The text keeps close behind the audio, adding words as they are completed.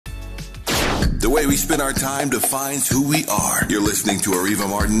The way we spend our time defines who we are. You're listening to Areva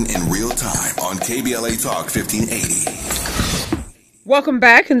Martin in real time on KBLA Talk 1580. Welcome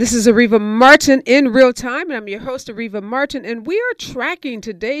back, and this is Areva Martin in real time, and I'm your host, Areva Martin, and we are tracking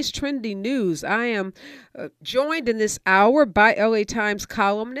today's trending news. I am joined in this hour by LA Times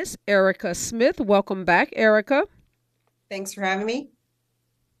columnist Erika Smith. Welcome back, Erika. Thanks for having me.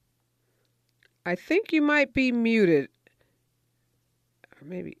 I think you might be muted. Or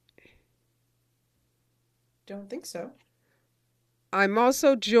maybe. Don't think so. I'm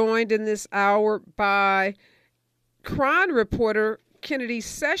also joined in this hour by Chron reporter Kennedy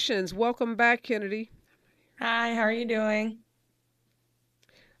Sessions. Welcome back, Kennedy. Hi, how are you doing?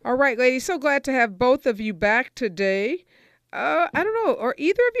 All right, ladies. So glad to have both of you back today. I don't know. Are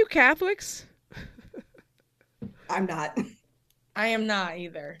either of you Catholics? I'm not. I am not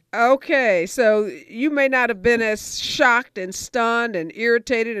either. Okay, so you may not have been as shocked and stunned and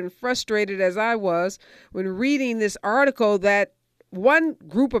irritated and frustrated as I was when reading this article that one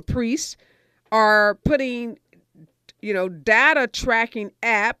group of priests are putting, data tracking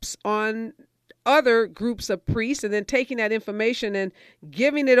apps on other groups of priests and then taking that information and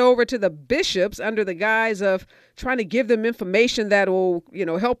giving it over to the bishops under the guise of trying to give them information that will,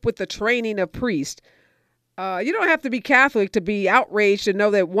 help with the training of priests. You don't have to be Catholic to be outraged to know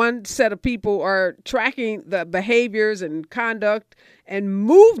that one set of people are tracking the behaviors and conduct and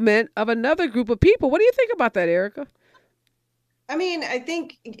movement of another group of people. What do you think about that, Erika? I mean, I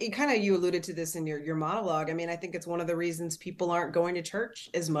think you alluded to this in your monologue. I mean, I think it's one of the reasons people aren't going to church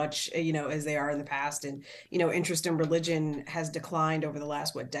as much, as they are in the past. And, interest in religion has declined over the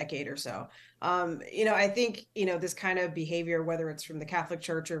last, decade or so. I think, this kind of behavior, whether it's from the Catholic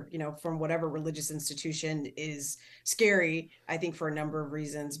Church or, from whatever religious institution, is scary, I think, for a number of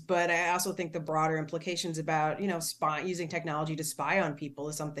reasons. But I also think the broader implications about, using technology to spy on people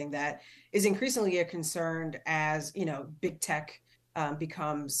is something that is increasingly a concern as, big tech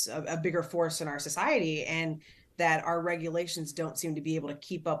becomes a bigger force in our society, and that our regulations don't seem to be able to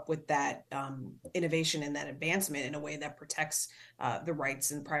keep up with that innovation and that advancement in a way that protects the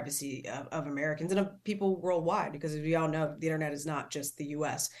rights and privacy of Americans and of people worldwide, because as we all know, the internet is not just the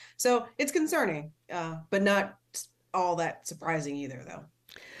US. So it's concerning, but not all that surprising either, though.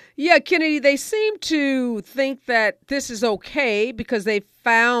 Yeah, Kennedy, they seem to think that this is okay because they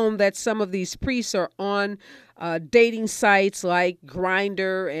found that some of these priests are on dating sites like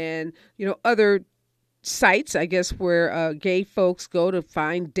Grindr and, other sites, I guess, where gay folks go to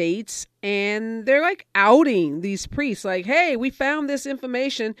find dates. And they're like outing these priests like, hey, we found this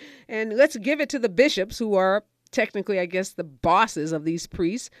information and let's give it to the bishops, who are technically, I guess, the bosses of these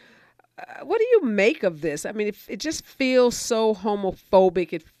priests. What do you make of this? I mean, it just feels so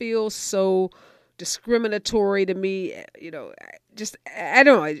homophobic. It feels so discriminatory to me. I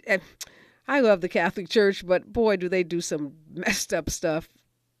don't know. I love the Catholic Church, but boy, do they do some messed up stuff.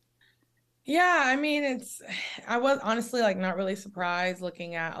 Yeah, I mean, I was honestly not really surprised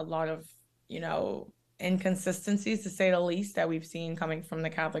looking at a lot of, inconsistencies, to say the least, that we've seen coming from the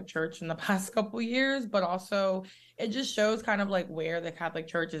Catholic Church in the past couple years, but also it just shows kind of where the Catholic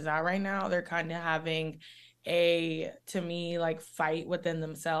Church is at right now. They're kind of having to me, fight within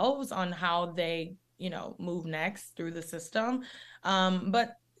themselves on how they, move next through the system.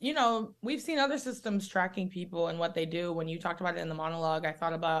 But we've seen other systems tracking people and what they do. When you talked about it in the monologue, I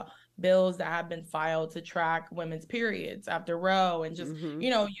thought about bills that have been filed to track women's periods after Roe, and just,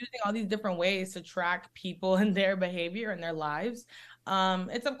 using all these different ways to track people and their behavior and their lives.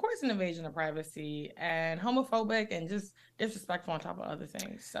 It's, of course, an invasion of privacy and homophobic and just disrespectful on top of other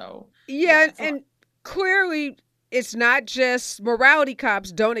things. So, yeah. And clearly, it's not just morality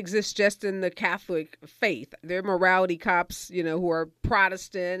cops don't exist just in the Catholic faith. There are morality cops, who are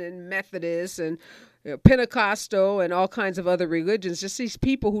Protestant and Methodist and Pentecostal and all kinds of other religions. Just these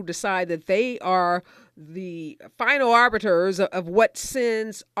people who decide that they are the final arbiters of what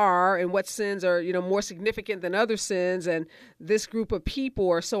sins are and what sins are, more significant than other sins. And this group of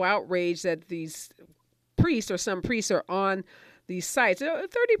people are so outraged that these priests, or some priests, are on these sites.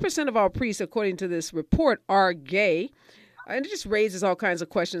 30% of all priests, according to this report, are gay. And it just raises all kinds of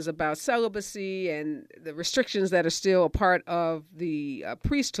questions about celibacy and the restrictions that are still a part of the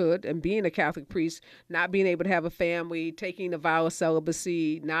priesthood and being a Catholic priest, not being able to have a family, taking a vow of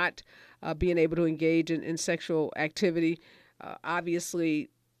celibacy, not being able to engage in sexual activity. Obviously,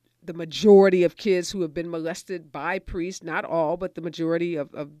 the majority of kids who have been molested by priests, not all, but the majority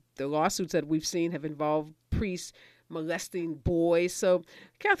of the lawsuits that we've seen have involved priests molesting boys. So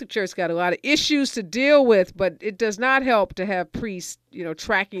Catholic Church got a lot of issues to deal with, but it does not help to have priests,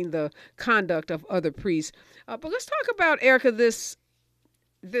 tracking the conduct of other priests. But let's talk about, Erika, this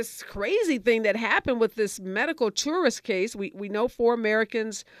this crazy thing that happened with this medical tourist case. We know 4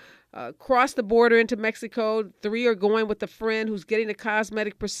 Americans crossed the border into Mexico. 3 are going with a friend who's getting a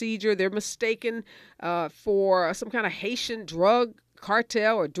cosmetic procedure. They're mistaken for some kind of Haitian drug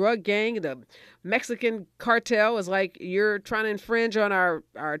cartel or drug gang. The Mexican cartel is like, you're trying to infringe on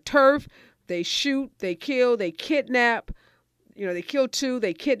our turf. They shoot, they kill, they kidnap. They kill 2,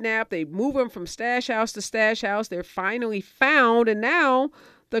 they kidnap, they move them from stash house to stash house. They're finally found, and now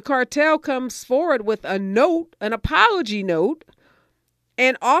the cartel comes forward with a note, an apology note,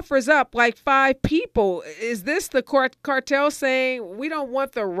 and offers up like 5 people. Is this the cartel saying we don't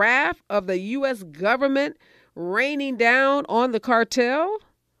want the wrath of the U.S. government raining down on the cartel?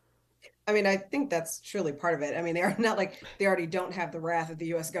 I mean, I think that's truly part of it. I mean, they are not like they already don't have the wrath of the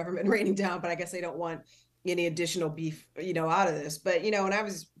U.S. government raining down, but I guess they don't want any additional beef, out of this. But, when I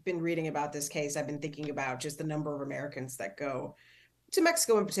was been reading about this case, I've been thinking about just the number of Americans that go to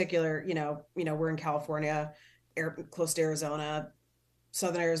Mexico in particular. We're in California, close to Arizona,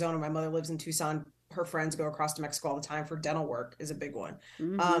 Southern Arizona. My mother lives in Tucson. Her friends go across to Mexico all the time for dental work is a big one.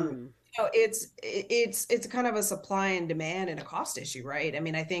 Mm-hmm. It's kind of a supply and demand and a cost issue, right? I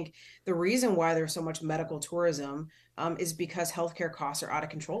mean, I think the reason why there's so much medical tourism is because healthcare costs are out of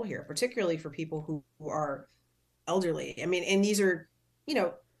control here, particularly for people who are elderly. I mean, and these are,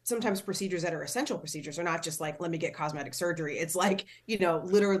 sometimes procedures that are essential procedures are not just like, let me get cosmetic surgery. It's like,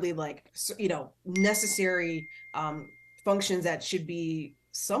 literally like, necessary functions that should be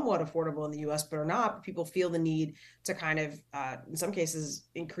somewhat affordable in the US, but are not. But people feel the need to kind of, in some cases,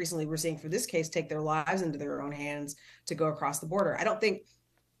 increasingly we're seeing for this case, take their lives into their own hands to go across the border. I don't think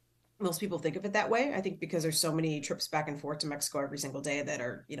most people think of it that way. I think because there's so many trips back and forth to Mexico every single day that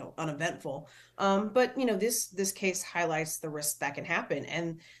are, uneventful. But, this case highlights the risks that can happen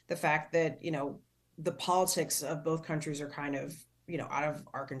and the fact that, the politics of both countries are kind of, out of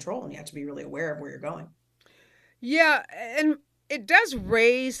our control, and you have to be really aware of where you're going. Yeah, and it does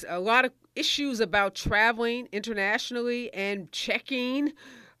raise a lot of issues about traveling internationally and checking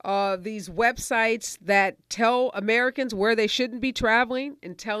these websites that tell Americans where they shouldn't be traveling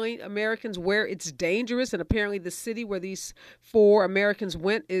and telling Americans where it's dangerous. And apparently the city where these 4 Americans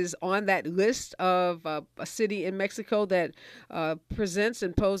went is on that list of a city in Mexico that presents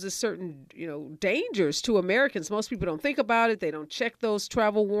and poses certain, dangers to Americans. Most people don't think about it. They don't check those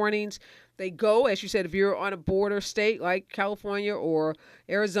travel warnings. They go, as you said, if you're on a border state like California or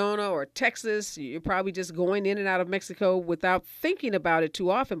Arizona or Texas, you're probably just going in and out of Mexico without thinking about it too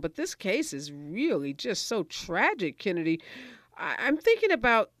often. But this case is really just so tragic, Kennedy. I'm thinking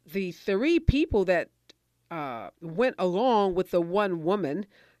about the 3 people that went along with the one woman,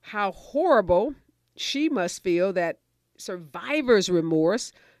 how horrible she must feel, that survivor's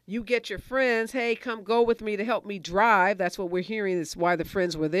remorse. You get your friends, hey, come go with me to help me drive. That's what we're hearing. That's why the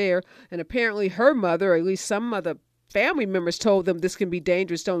friends were there. And apparently her mother, or at least some other family members, told them this can be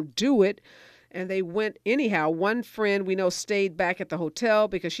dangerous. Don't do it. And they went anyhow. One friend we know stayed back at the hotel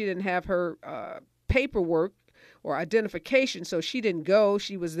because she didn't have her paperwork or identification. So she didn't go.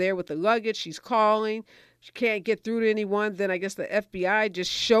 She was there with the luggage. She's calling. She can't get through to anyone. Then I guess the FBI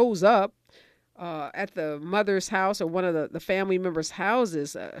just shows up at the mother's house or one of the family members'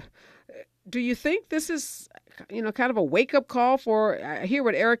 houses. Do you think this is, kind of a wake-up call for, I hear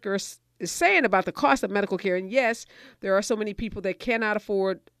what Erika is saying about the cost of medical care. And yes, there are so many people that cannot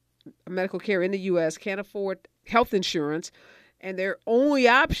afford medical care in the U.S., can't afford health insurance, and their only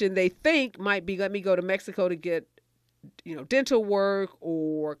option they think might be, let me go to Mexico to get, dental work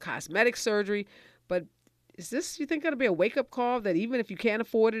or cosmetic surgery. But is this, you think, going to be a wake-up call that even if you can't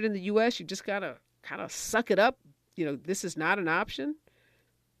afford it in the U.S., you just got to kind of suck it up? This is not an option?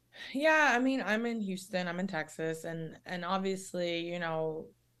 Yeah, I mean, I'm in Houston, I'm in Texas, and obviously,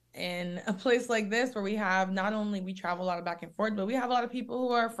 in a place like this where we have, not only we travel a lot of back and forth, but we have a lot of people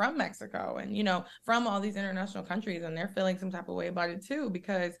who are from Mexico and, from all these international countries, and they're feeling some type of way about it too,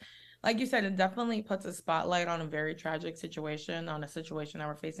 because like you said, it definitely puts a spotlight on a very tragic situation, on a situation that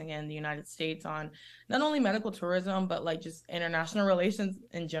we're facing in the United States, on not only medical tourism, but like just international relations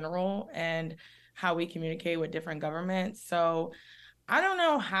in general and how we communicate with different governments. So I don't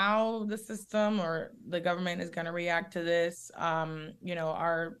know how the system or the government is going to react to this.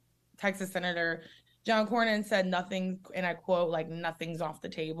 Our Texas Senator John Cornyn said nothing, and I quote, like, nothing's off the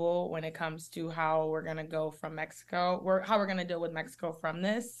table when it comes to how we're going to go from Mexico, how we're going to deal with Mexico from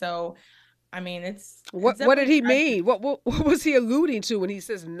this. So, I mean, what did he mean? What was he alluding to when he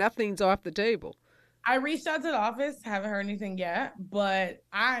says nothing's off the table? I reached out to the office, haven't heard anything yet, but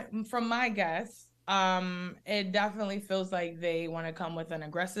from my guess, It definitely feels like they want to come with an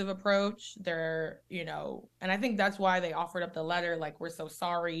aggressive approach. They're, and I think that's why they offered up the letter, like, we're so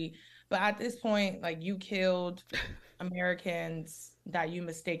sorry. But at this point, like, you killed Americans that you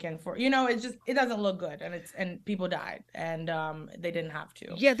mistaken for, it doesn't look good, and people died, and they didn't have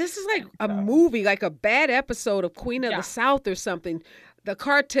to. Yeah, this is like a movie, like a bad episode of Queen of the South or something. The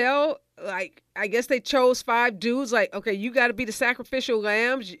cartel, like, I guess they chose 5 dudes, like, okay, you got to be the sacrificial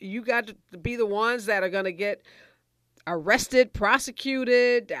lambs. You got to be the ones that are going to get arrested,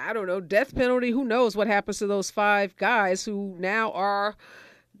 prosecuted, I don't know, death penalty. Who knows what happens to those 5 guys who now are,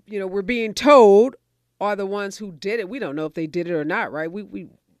 we're being told are the ones who did it. We don't know if they did it or not, right? We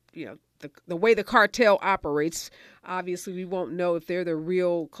the way the cartel operates, obviously we won't know if they're the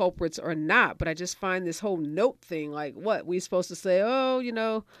real culprits or not. But I just find this whole note thing, like, what, we supposed to say, oh,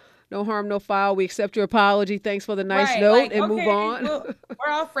 no harm, no foul. We accept your apology. Thanks for the nice note, like, and move on.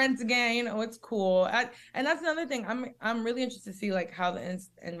 We're all friends again. It's cool. And that's another thing. I'm really interested to see, like, how the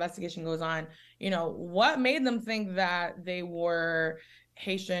investigation goes on. What made them think that they were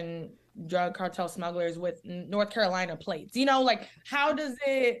Haitian drug cartel smugglers with North Carolina plates? Like, how did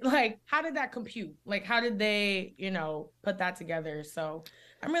that compute? Like, how did they, put that together? So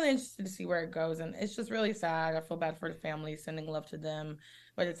I'm really interested to see where it goes. And it's just really sad. I feel bad for the family, sending love to them.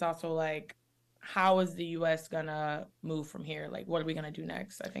 But it's also like, how is the U.S. gonna move from here? Like, what are we gonna do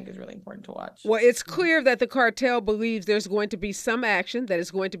next? I think is really important to watch. Well, it's clear that the cartel believes there's going to be some action, that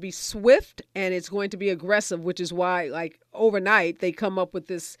it's going to be swift and it's going to be aggressive, which is why, like, overnight they come up with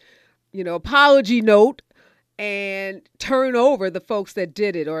this, apology note and turn over the folks that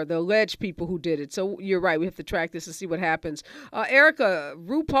did it, or the alleged people who did it. So you're right. We have to track this and see what happens. Erika,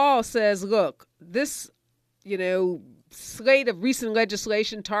 RuPaul says, look, this, slate of recent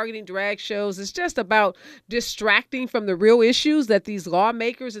legislation targeting drag shows is just about distracting from the real issues that these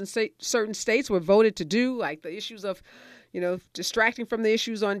lawmakers in certain states were voted to do, like the issues of, distracting from the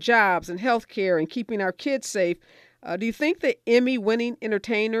issues on jobs and healthcare and keeping our kids safe. Do you think the Emmy-winning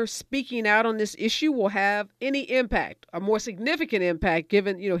entertainer speaking out on this issue will have any impact, a more significant impact,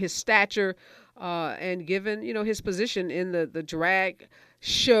 given, his stature and given, his position in the drag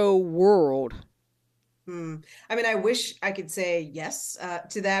show world? I mean, I wish I could say yes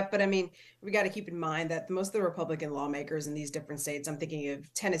to that, but I mean, we got to keep in mind that most of the Republican lawmakers in these different states, I'm thinking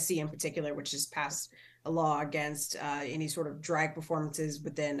of Tennessee in particular, which has passed a law against any sort of drag performances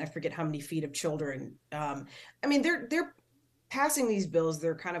within, I forget how many feet of children. I mean, they're passing these bills.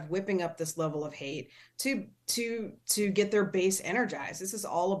 They're kind of whipping up this level of hate to get their base energized. This is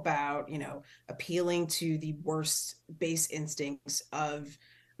all about, appealing to the worst base instincts of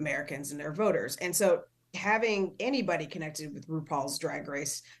Americans and their voters. And so having anybody connected with RuPaul's Drag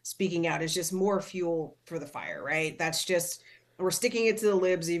Race speaking out is just more fuel for the fire, right? That's just, we're sticking it to the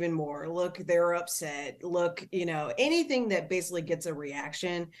libs even more. Look, they're upset. Look, anything that basically gets a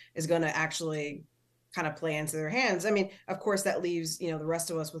reaction is going to actually kind of play into their hands. I mean, of course, that leaves, the rest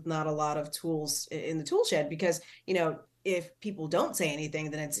of us with not a lot of tools in the tool shed, because, if people don't say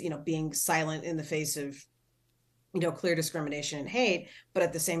anything, then it's, being silent in the face of clear discrimination and hate. But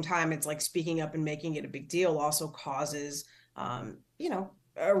at the same time, it's like speaking up and making it a big deal also causes,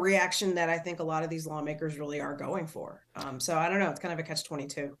 a reaction that I think a lot of these lawmakers really are going for. So I don't know. It's kind of a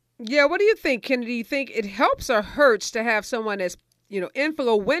catch-22. Yeah. What do you think, Kennedy? Do you think it helps or hurts to have someone as,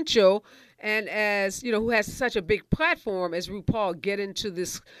 influential and as, who has such a big platform as RuPaul get into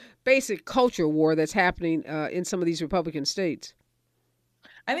this basic culture war that's happening in some of these Republican states?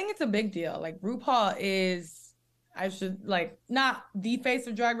 I think it's a big deal. Like, RuPaul is, not the face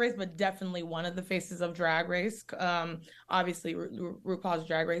of Drag Race, but definitely one of the faces of Drag Race. Obviously, RuPaul's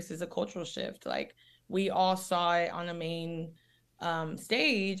Drag Race is a cultural shift. Like, we all saw it on the main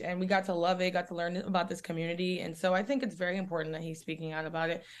stage, and we got to love it, got to learn about this community. And so I think it's very important that he's speaking out about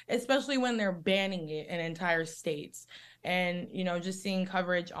it, especially when they're banning it in entire states. And, just seeing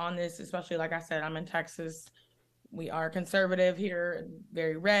coverage on this, especially, like I said, I'm in Texas. We are conservative here,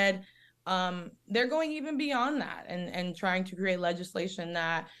 very red. They're going even beyond that and trying to create legislation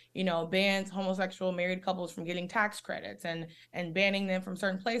that, bans homosexual married couples from getting tax credits and banning them from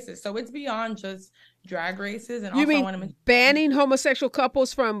certain places. So it's beyond just drag races. And you also mean banning homosexual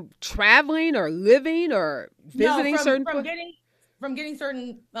couples from traveling or living or visiting certain from getting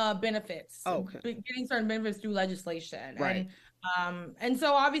certain benefits. Oh, okay. Getting certain benefits through legislation. Right. And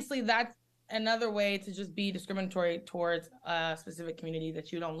so obviously that's another way to just be discriminatory towards a specific community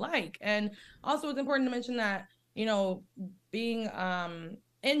that you don't like. And also it's important to mention that, being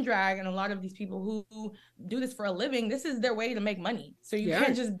in drag, and a lot of these people who do this for a living, this is their way to make money. So you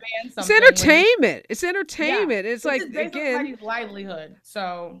can't just ban something. It's entertainment. It's entertainment. It's like, again, livelihood.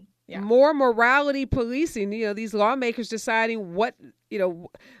 So more morality policing, these lawmakers deciding what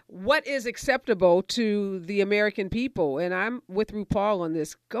is acceptable to the American people. And I'm with RuPaul on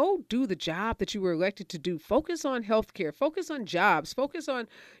this. Go do the job that you were elected to do. Focus on healthcare, focus on jobs, focus on,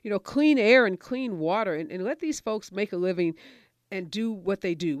 clean air and clean water, and let these folks make a living and do what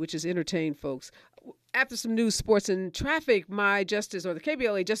they do, which is entertain folks. After some news, sports, and traffic, my Justice, or the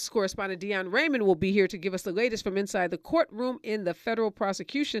KBLA Justice correspondent Dion Raymond, will be here to give us the latest from inside the courtroom in the federal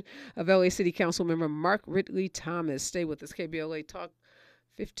prosecution of LA City Council member Mark Ridley Thomas. Stay with us, KBLA Talk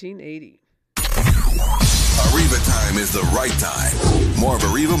 1580. Areva time is the right time. More of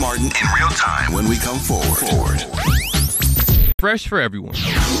Areva Martin in real time when we come forward. Fresh for everyone.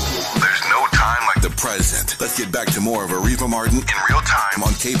 There's no time like the present. Let's get back to more of Areva Martin in real time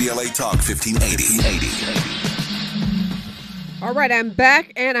on KBLA Talk 1580. All right, I'm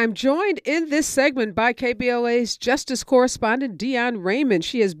back, and I'm joined in this segment by KBLA's Justice correspondent, Dion Raymond.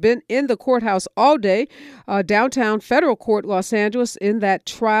 She has been in the courthouse all day, downtown Federal Court, Los Angeles, in that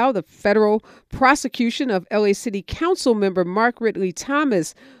trial, the federal prosecution of LA City Council member Mark Ridley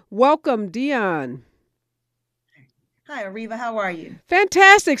Thomas. Welcome, Dion. Hi, Areva. How are you?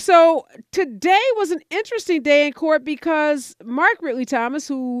 Fantastic. So today was an interesting day in court because Mark Ridley Thomas,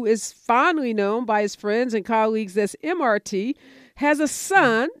 who is fondly known by his friends and colleagues as MRT, has a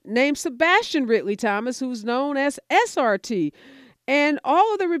son named Sebastian Ridley Thomas, who's known as SRT. And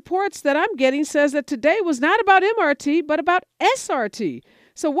all of the reports that I'm getting says that today was not about MRT, but about SRT.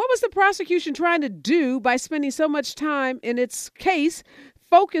 So what was the prosecution trying to do by spending so much time in its case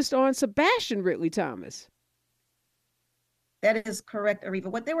focused on Sebastian Ridley Thomas? That is correct, Areva.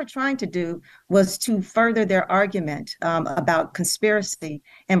 What they were trying to do was to further their argument about conspiracy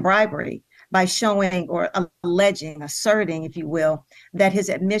and bribery by showing or asserting, if you will, that his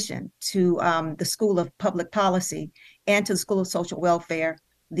admission to the School of Public Policy and to the School of Social Welfare,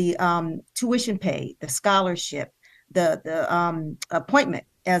 the tuition paid, the scholarship, the appointment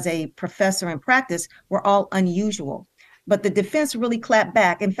as a professor in practice were all unusual. But the defense really clapped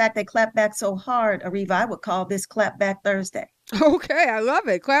back. In fact, they clapped back so hard, Areva, I would call this Clap Back Thursday. Okay, I love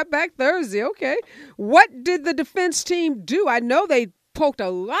it. Clap Back Thursday. Okay. What did the defense team do? I know they poked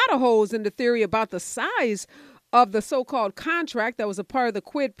a lot of holes in the theory about the size of the so-called contract that was a part of the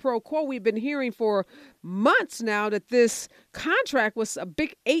quid pro quo. We've been hearing for months now that this contract was a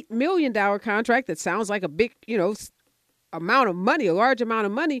big $8 million contract that sounds like a big, amount of money, a large amount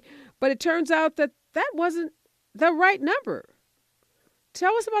of money. But it turns out that that wasn't the right number.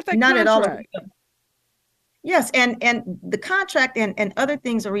 Tell us about that Not contract. At all. Yes, and the contract and other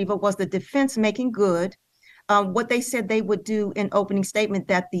things, Areva, was the defense making good what they said they would do in opening statement,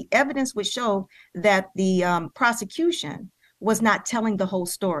 that the evidence would show that the prosecution was not telling the whole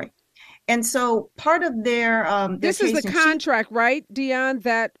story. And so part of their this is the contract, right, Dion,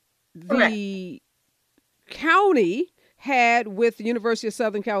 that the county had with the University of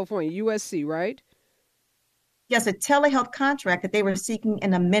Southern California, USC, right? Yes, a telehealth contract that they were seeking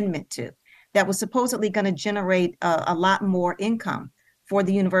an amendment to that was supposedly going to generate a lot more income for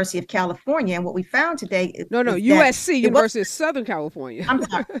the University of California. And what we found today... USC, University of Southern California.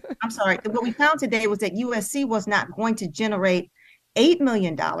 I'm sorry. What we found today was that USC was not going to generate $8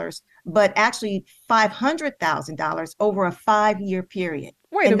 million, but actually $500,000 over a 5-year period.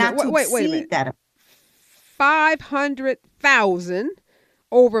 Wait a minute. $500,000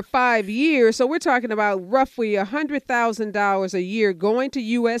 over 5 years. So we're talking about roughly $100,000 a year going to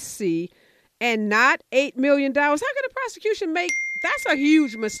USC and not $8 million. How can a prosecution make? That's a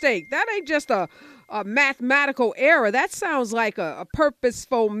huge mistake. That ain't just a mathematical error. That sounds like a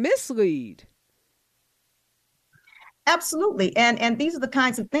purposeful mislead. Absolutely. And these are the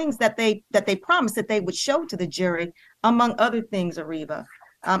kinds of things that they promised that they would show to the jury, among other things, Areva.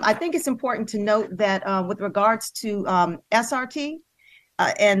 I think it's important to note that with regards to SRT,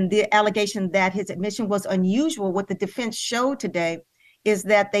 and the allegation that his admission was unusual, what the defense showed today is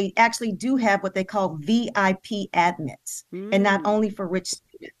that they actually do have what they call VIP admits, and not only for rich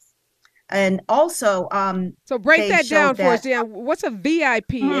students. And also, so break that down for us, Dan. What's a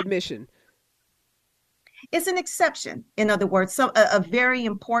VIP admission? It's an exception. In other words, a very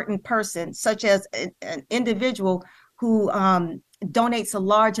important person, such as an individual who donates a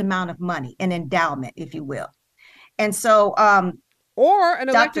large amount of money, an endowment, if you will. And so, or an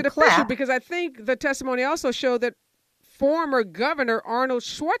elected official, because I think the testimony also showed that former Governor Arnold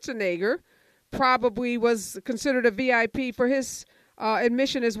Schwarzenegger probably was considered a VIP for his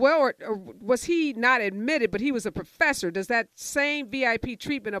admission as well, or was he not admitted, but he was a professor? Does that same VIP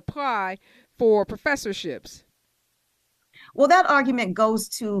treatment apply for professorships? Well, that argument goes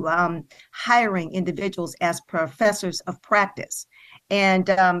to hiring individuals as professors of practice. And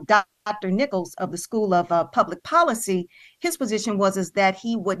Dr. Nichols of the School of Public Policy, his position is that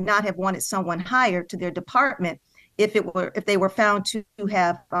he would not have wanted someone hired to their department if they were found to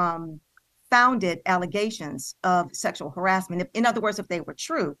have founded allegations of sexual harassment. In other words, if they were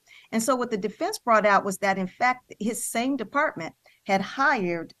true. And so what the defense brought out was that, in fact, his same department had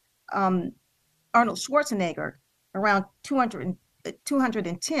hired Arnold Schwarzenegger around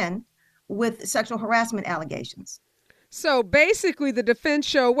 210 with sexual harassment allegations. So basically, the defense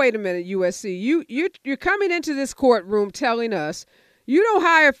showed, wait a minute, USC, you're coming into this courtroom telling us you don't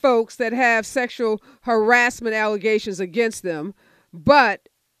hire folks that have sexual harassment allegations against them, but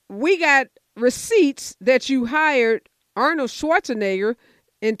we got receipts that you hired Arnold Schwarzenegger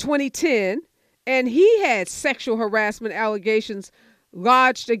in 2010, and he had sexual harassment allegations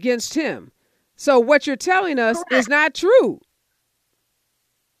lodged against him. So what you're telling us Correct. is not true.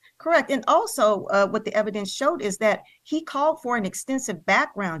 Correct. And also what the evidence showed is that he called for an extensive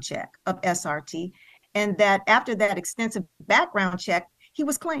background check of SRT, and that after that extensive background check, he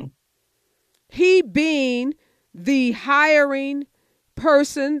was clean. He being the hiring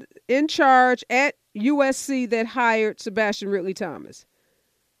person in charge at USC that hired Sebastian Ridley Thomas.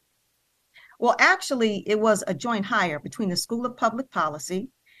 Well, actually, it was a joint hire between the School of Public Policy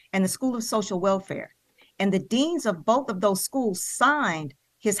and the School of Social Welfare. And the deans of both of those schools signed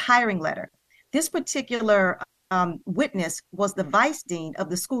his hiring letter. This particular witness was the vice dean of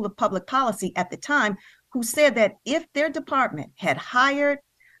the School of Public Policy at the time, who said that if their department had hired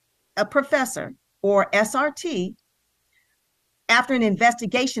a professor or SRT after an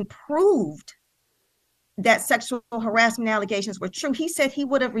investigation proved that sexual harassment allegations were true, he said he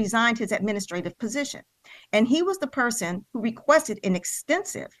would have resigned his administrative position. And he was the person who requested an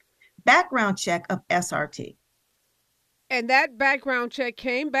extensive background check of SRT. And that background check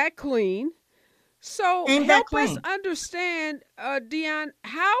came back clean. So help us understand, Dion,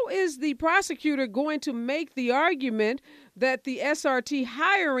 how is the prosecutor going to make the argument that the SRT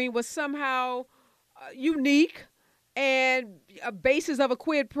hiring was somehow unique and a basis of a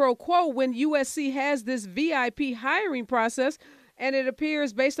quid pro quo when USC has this VIP hiring process? And it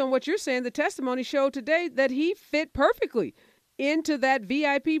appears, based on what you're saying, the testimony showed today that he fit perfectly into that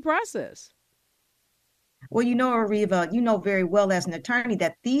VIP process. Well, Areva, you know very well as an attorney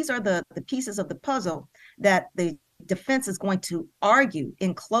that these are the pieces of the puzzle that the defense is going to argue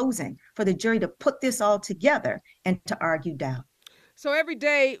in closing for the jury to put this all together and to argue doubt. So every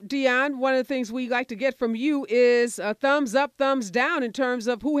day, Dion, one of the things we like to get from you is a thumbs up, thumbs down in terms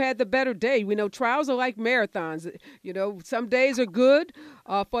of who had the better day. We know trials are like marathons. Some days are good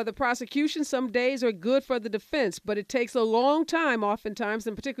for the prosecution. Some days are good for the defense. But it takes a long time oftentimes,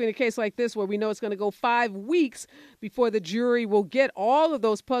 and particularly in a case like this where we know it's going to go 5 weeks before the jury will get all of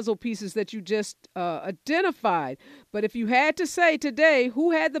those puzzle pieces that you just identified. But if you had to say today,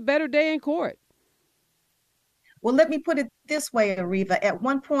 who had the better day in court? Well, let me put it this way, Areva. At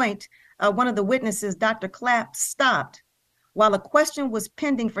one point, one of the witnesses, Dr. Clapp, stopped while a question was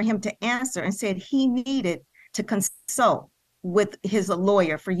pending for him to answer and said he needed to consult with his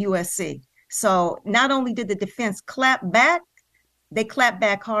lawyer for USC. So not only did the defense clap back, they clapped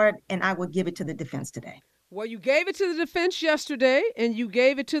back hard, and I would give it to the defense today. Well, you gave it to the defense yesterday, and you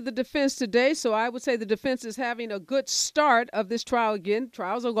gave it to the defense today. So I would say the defense is having a good start of this trial again.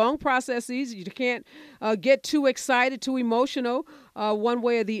 Trials are long processes. You can't get too excited, too emotional one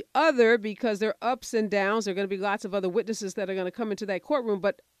way or the other because there are ups and downs. There are going to be lots of other witnesses that are going to come into that courtroom.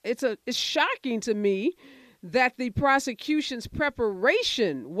 But it's shocking to me that the prosecution's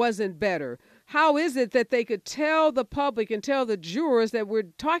preparation wasn't better. How is it that they could tell the public and tell the jurors that we're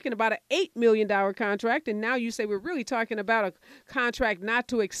talking about an $8 million contract, and now you say we're really talking about a contract not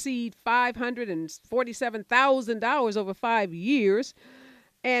to exceed $547,000 over 5 years?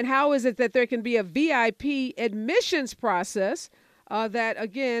 And how is it that there can be a VIP admissions process that,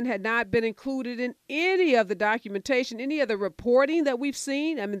 again, had not been included in any of the documentation, any of the reporting that we've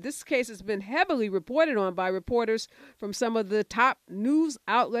seen? I mean, this case has been heavily reported on by reporters from some of the top news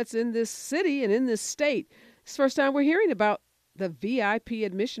outlets in this city and in this state. It's the first time we're hearing about the VIP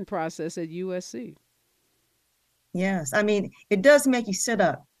admission process at USC. Yes, I mean, it does make you sit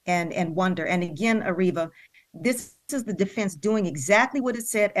up and wonder. And again, Areva, this is the defense doing exactly what it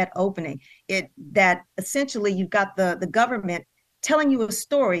said at opening. That essentially you've got the government telling you a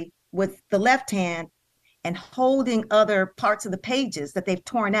story with the left hand and holding other parts of the pages that they've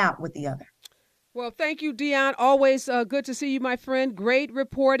torn out with the other. Well, thank you, Dion. Always good to see you, my friend. Great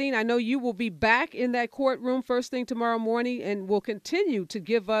reporting. I know you will be back in that courtroom first thing tomorrow morning and will continue to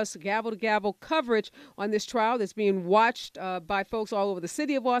give us gavel to gavel coverage on this trial that's being watched by folks all over the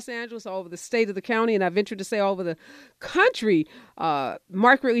city of Los Angeles, all over the state of the county, and I venture to say all over the country.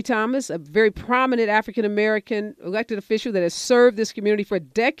 Mark Ridley Thomas, a very prominent African-American elected official that has served this community for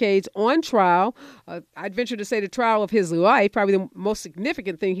decades on trial. I'd venture to say the trial of his life, probably the most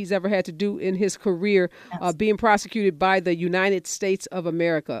significant thing he's ever had to do in his career, being prosecuted by the United States of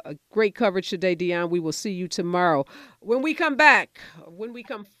America. A great coverage today, Dion. We will see you tomorrow. When we come back, when we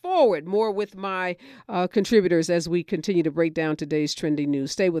come forward, more with my contributors as we continue to break down today's trending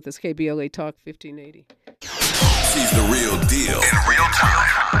news. Stay with us, KBLA Talk 1580. She's the real deal in real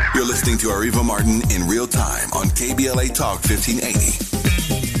time. You're listening to Areva Martin in real time on KBLA Talk 1580.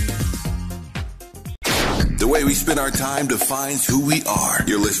 The way we spend our time defines who we are.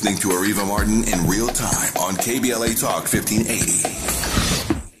 You're listening to Areva Martin in real time on KBLA Talk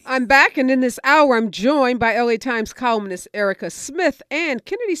 1580. I'm back, and in this hour, I'm joined by LA Times columnist Erika Smith and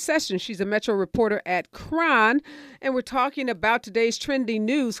Kennedy Sessions. She's a Metro reporter at Chron, and we're talking about today's trending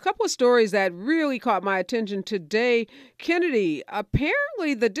news. A couple of stories that really caught my attention today. Kennedy,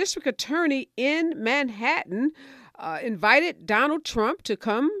 apparently the district attorney in Manhattan invited Donald Trump to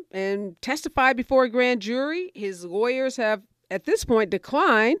come and testify before a grand jury. His lawyers have, at this point,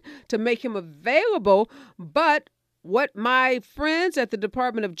 declined to make him available. But what my friends at the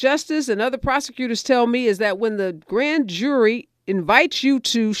Department of Justice and other prosecutors tell me is that when the grand jury invites you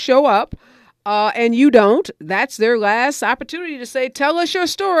to show up and you don't, that's their last opportunity to say, tell us your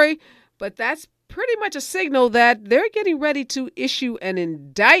story. But that's pretty much a signal that they're getting ready to issue an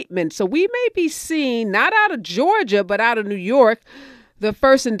indictment. So we may be seeing, not out of Georgia, but out of New York, the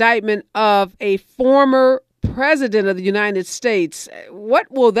first indictment of a former president of the United States. What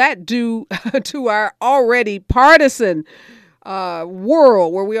will that do to our already partisan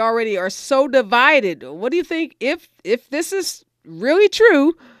world where we already are so divided? What do you think if this is really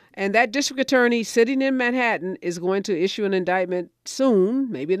true? And that district attorney sitting in Manhattan is going to issue an indictment soon,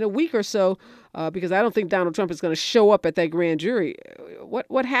 maybe in a week or so, because I don't think Donald Trump is going to show up at that grand jury.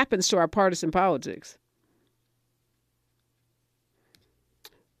 What happens to our partisan politics?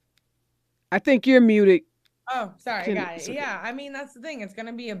 I think you're muted. Oh, sorry, got it. Yeah, I mean, that's the thing. It's going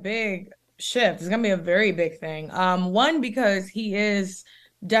to be a big shift. It's going to be a very big thing. One, because he is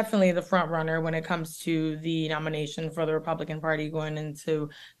definitely the front runner when it comes to the nomination for the Republican Party going into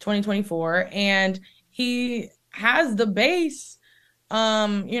 2024. And he has the base,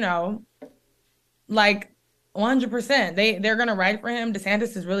 like 100%. They're going to write for him.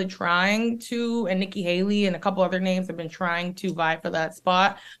 DeSantis is really trying to, and Nikki Haley and a couple other names have been trying to vie for that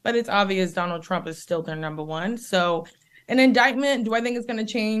spot. But it's obvious Donald Trump is still their number one. So an indictment, do I think it's going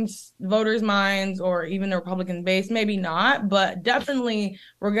to change voters' minds or even the Republican base? Maybe not, but definitely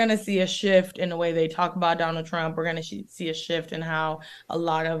we're going to see a shift in the way they talk about Donald Trump. We're going to see a shift in how a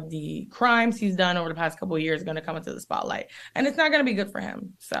lot of the crimes he's done over the past couple of years are going to come into the spotlight. And it's not going to be good for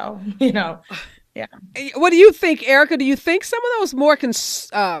him. So, yeah. What do you think, Erika? Do you think some of those more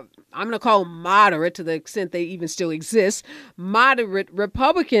I'm going to call them moderate, to the extent they even still exist, moderate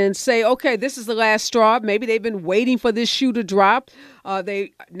Republicans say, okay, this is the last straw. Maybe they've been waiting for this shoe to drop.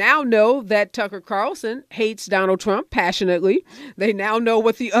 They now know that Tucker Carlson hates Donald Trump passionately. They now know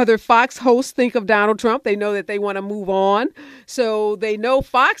what the other Fox hosts think of Donald Trump. They know that they want to move on. So they know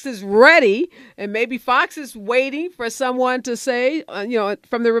Fox is ready, and maybe Fox is waiting for someone to say,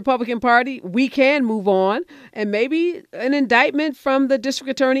 from the Republican Party, we can move on. And maybe an indictment from the district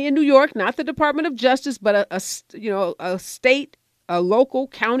attorney in New York, not the Department of Justice, but a state, a local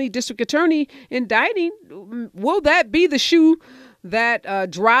county district attorney indicting. Will that be the shoe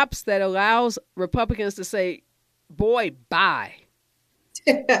that drops, that allows Republicans to say, boy, bye?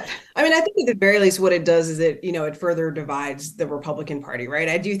 I mean, I think at the very least what it does is it further divides the Republican Party, right?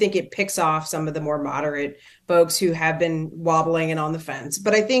 I do think it picks off some of the more moderate folks who have been wobbling and on the fence.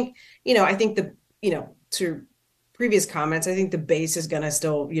 But I think to previous comments, I think the base is going to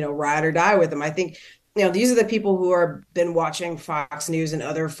still, ride or die with them. I think, these are the people who are been watching Fox News and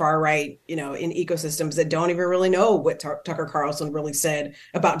other far right, in ecosystems that don't even really know what Tucker Carlson really said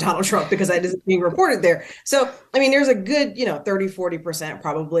about Donald Trump, because that isn't being reported there. So, I mean, there's a good, 30-40%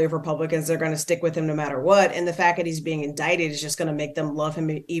 probably of Republicans that are going to stick with him no matter what. And the fact that he's being indicted is just going to make them love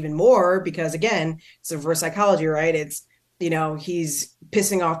him even more, because again, it's reverse psychology, right? It's, he's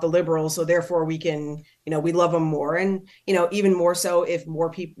pissing off the liberals, so therefore we can, we love him more. And, even more so if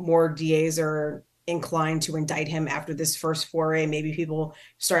more DAs are inclined to indict him after this first foray, maybe people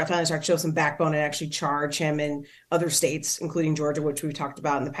start to show some backbone and actually charge him in other states, including Georgia, which we've talked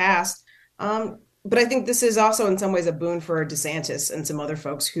about in the past. But I think this is also in some ways a boon for DeSantis and some other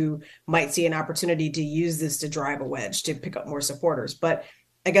folks who might see an opportunity to use this to drive a wedge to pick up more supporters. But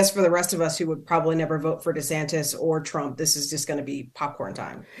I guess for the rest of us who would probably never vote for DeSantis or Trump, this is just going to be popcorn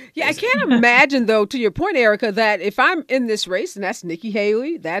time. Yeah, I can't imagine, though, to your point, Erika, that if I'm in this race, and that's Nikki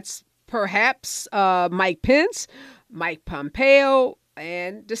Haley, that's perhaps Mike Pence, Mike Pompeo,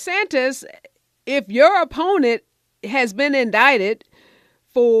 and DeSantis, if your opponent has been indicted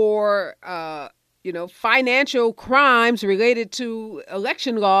for financial crimes related to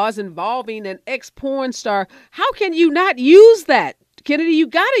election laws involving an ex-porn star, how can you not use that? Kennedy, you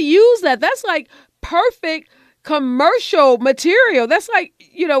got to use that. That's like perfect commercial material. That's like,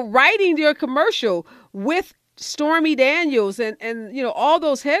 writing your commercial with Stormy Daniels and all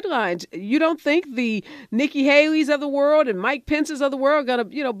those headlines. You don't think the Nikki Haley's of the world and Mike Pence's of the world are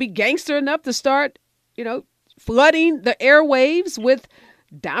going to, be gangster enough to start, flooding the airwaves with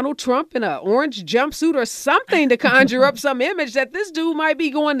Donald Trump in an orange jumpsuit or something to conjure up some image that this dude might be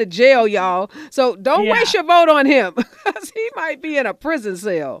going to jail, y'all. So don't waste your vote on him because he might be in a prison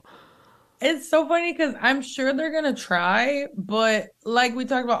cell. It's so funny because I'm sure they're going to try, but like we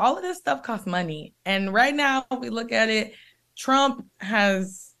talked about, all of this stuff costs money. And right now, we look at it, Trump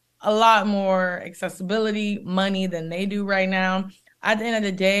has a lot more accessibility, money than they do right now. At the end of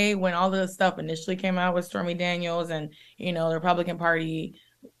the day, when all the stuff initially came out with Stormy Daniels and, the Republican Party,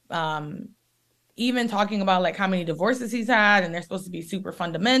 even talking about like how many divorces he's had and they're supposed to be super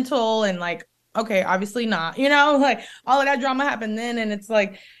fundamental and like, okay, obviously not, like all of that drama happened then. And it's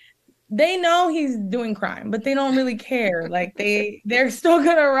like, they know he's doing crime, but they don't really care. Like they're still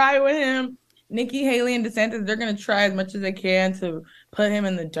going to ride with him. Nikki Haley and DeSantis, they're going to try as much as they can to put him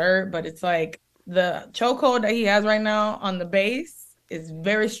in the dirt. But it's like the chokehold that he has right now on the base is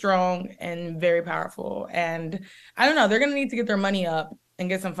very strong and very powerful. And I don't know, they're going to need to get their money up and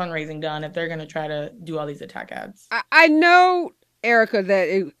get some fundraising done if they're going to try to do all these attack ads. I know, Erika,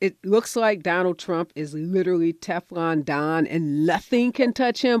 that it looks like Donald Trump is literally Teflon Don and nothing can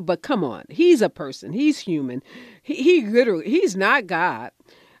touch him. But come on, he's a person. He's human. He's not God.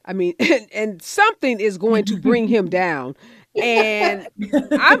 I mean, and something is going to bring him down. And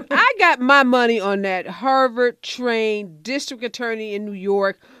I got my money on that Harvard-trained district attorney in New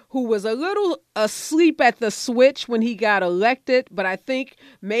York who was a little asleep at the switch when he got elected, but I think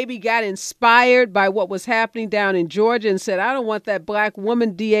maybe got inspired by what was happening down in Georgia and said, I don't want that black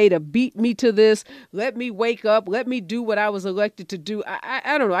woman DA to beat me to this. Let me wake up. Let me do what I was elected to do.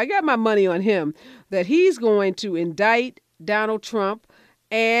 I don't know. I got my money on him that he's going to indict Donald Trump,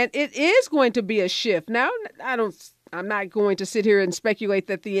 and it is going to be a shift. Now, I'm not going to sit here and speculate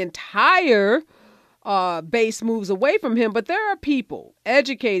that the entire base moves away from him, but there are people,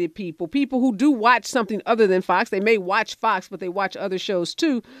 educated people who do watch something other than Fox. They may watch Fox, but they watch other shows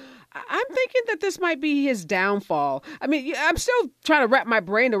too. I'm thinking that this might be his downfall. I mean, I'm still trying to wrap my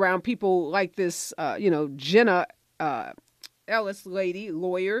brain around people like this, Jenna Ellis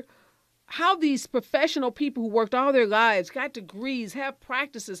lawyer, how these professional people who worked all their lives, got degrees, have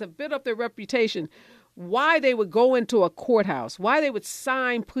practices, have built up their reputation, why they would go into a courthouse, why they would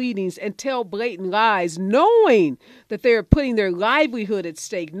sign pleadings and tell blatant lies, knowing that they're putting their livelihood at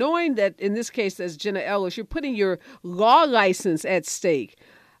stake, knowing that in this case, as Jenna Ellis, you're putting your law license at stake.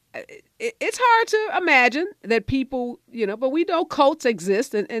 It's hard to imagine that people, but we know cults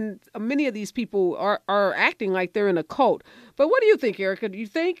exist, and many of these people are acting like they're in a cult. But what do you think, Erika? Do you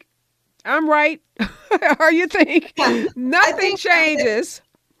think I'm right? Or you think nothing changes?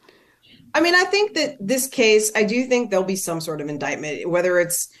 I mean, I think that this case, I do think there'll be some sort of indictment, whether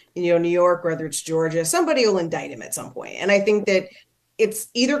it's, New York, whether it's Georgia, somebody will indict him at some point. And I think that it's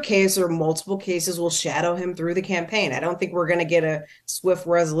either case or multiple cases will shadow him through the campaign. I don't think we're going to get a swift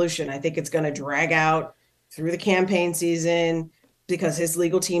resolution. I think it's going to drag out through the campaign season because his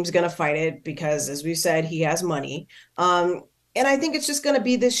legal team's going to fight it because, as we said, he has money. And I think it's just going to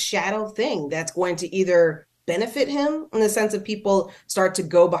be this shadow thing that's going to either benefit him in the sense of people start to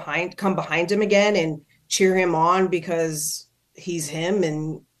come behind him again and cheer him on because he's him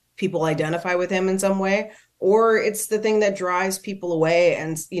and people identify with him in some way, or it's the thing that drives people away.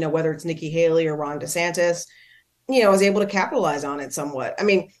 And, whether it's Nikki Haley or Ron DeSantis, is able to capitalize on it somewhat. I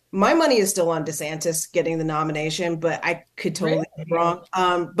mean, my money is still on DeSantis getting the nomination, but I could totally be wrong.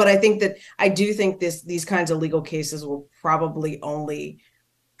 But I do think these kinds of legal cases will probably only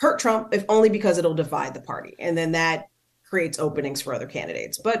hurt Trump, if only because it'll divide the party. And then that creates openings for other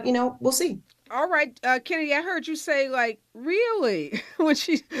candidates. But, we'll see. All right, Kennedy, I heard you say, really?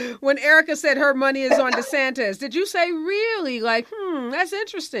 when Erika said her money is on DeSantis, did you say really? That's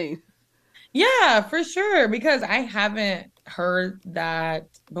interesting. Yeah, for sure. Because I haven't heard that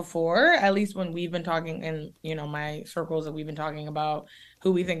before, at least when we've been talking in, my circles that we've been talking about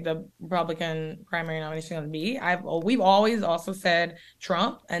who we think the Republican primary nomination is going to be. We've always also said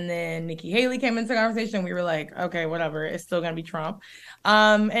Trump, and then Nikki Haley came into the conversation. We were like, okay, whatever, it's still going to be Trump.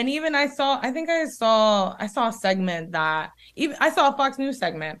 And even I saw a segment I saw a Fox News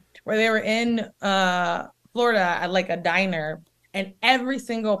segment where they were in Florida at like a diner, and every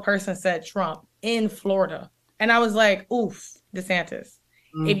single person said Trump in Florida. And I was like, oof, DeSantis.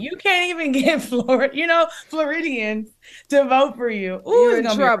 If you can't even get Floridians to vote for you, you're in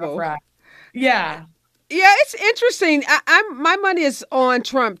trouble. Yeah. Yeah, it's interesting. My money is on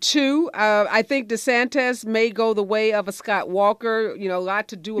Trump too. I think DeSantis may go the way of a Scott Walker. A lot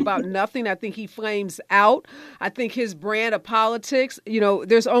to do about nothing. I think he flames out. I think his brand of politics.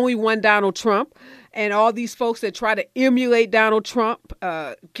 There's only one Donald Trump, and all these folks that try to emulate Donald Trump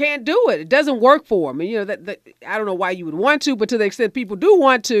can't do it. It doesn't work for them. And I don't know why you would want to, but to the extent people do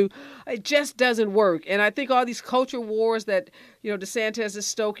want to, it just doesn't work. And I think all these culture wars that DeSantis is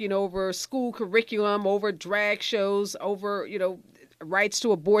stoking over school curriculum, over drag shows, over rights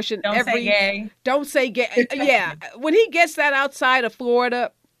to abortion. Don't say gay. Don't say gay. Yeah, when he gets that outside of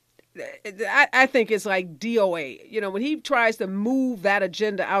Florida, I think it's like DOA. When he tries to move that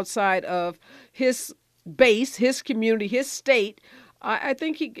agenda outside of his base, his community, his state, I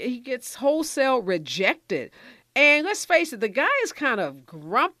think he gets wholesale rejected. And let's face it, the guy is kind of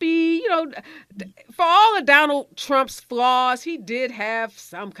grumpy. For all of Donald Trump's flaws, he did have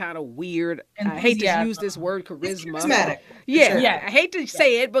some kind of weird, I hate to use this word, charisma. Yeah, I hate to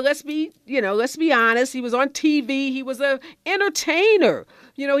say it, but let's be honest. He was on TV. He was an entertainer.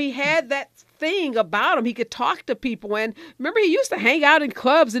 He had that thing about him. He could talk to people. And remember, he used to hang out in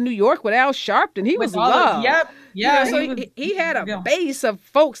clubs in New York with Al Sharpton. He was loved. Yeah. So he had a base of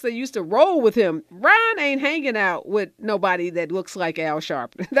folks that used to roll with him. Ron ain't hanging out with nobody that looks like Al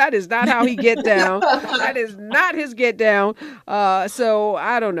Sharpton. That is not how he get down. That is not his get down. So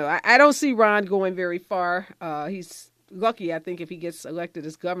I don't know. I don't see Ron going very far. He's lucky, I think, if he gets elected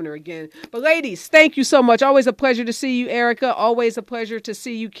as governor again. But ladies, thank you so much. Always a pleasure to see you, Erika. Always a pleasure to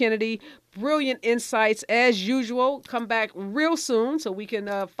see you, Kennedy. Brilliant insights as usual. Come back real soon so we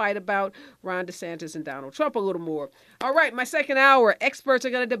can fight about Ron DeSantis and Donald Trump a little more. All right, my second hour, experts are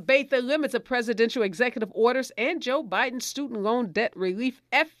going to debate the limits of presidential executive orders and Joe Biden's student loan debt relief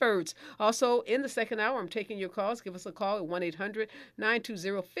efforts. Also, in the second hour, I'm taking your calls. Give us a call at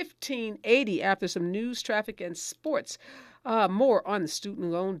 1-800-920-1580 after some news, traffic, and sports. More on the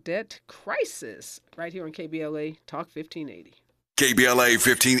student loan debt crisis right here on KBLA Talk 1580. KBLA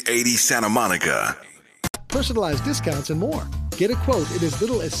 1580 Santa Monica. Personalized discounts and more. Get a quote in as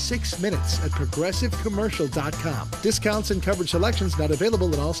little as 6 minutes at progressivecommercial.com. Discounts and coverage selections not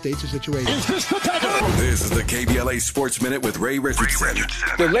available in all states or situations. This is the KBLA Sports Minute with Ray Richardson.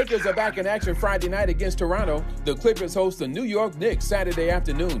 The Lakers are back in action Friday night against Toronto. The Clippers host the New York Knicks Saturday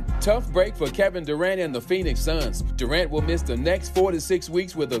afternoon. Tough break for Kevin Durant and the Phoenix Suns. Durant will miss the next 4 to 6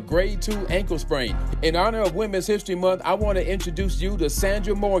 weeks with a grade 2 ankle sprain. In honor of Women's History Month, I want to introduce you to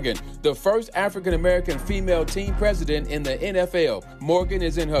Sandra Morgan, the first African-American female team president in the NFL. Morgan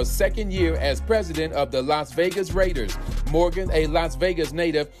is in her second year as president of the Las Vegas Raiders. Morgan, a Las Vegas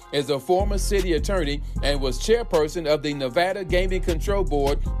native, is a former city attorney and was chairperson of the Nevada Gaming Control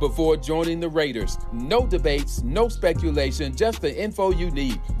Board before joining the Raiders. No debates, no speculation, just the info you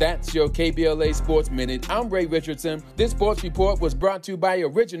need. That's your KBLA Sports Minute. I'm Ray Richardson. This sports report was brought to you by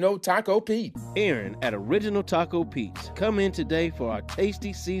Original Taco Pete. Aaron at Original Taco Pete's. Come in today for our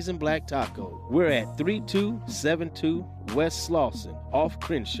tasty seasoned black taco. We're at 3272 West Slauson, off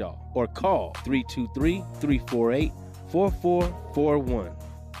Crenshaw, or call 323-348-4441.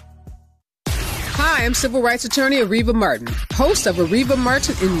 Hi, I'm civil rights attorney Areva Martin, host of Areva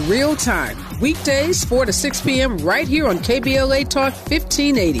Martin in Real Time, weekdays 4 to 6 p.m. right here on KBLA Talk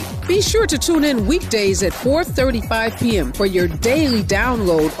 1580. Be sure to tune in weekdays at 4:35 p.m. for your daily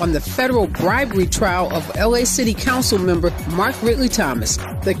download on the federal bribery trial of LA City Council member Mark Ridley Thomas.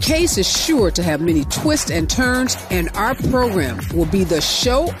 The case is sure to have many twists and turns, and our program will be the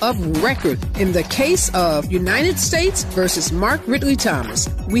show of record in the case of United States versus Mark Ridley Thomas.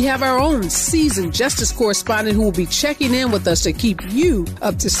 We have our own seasoned justice correspondent who will be checking in with us to keep you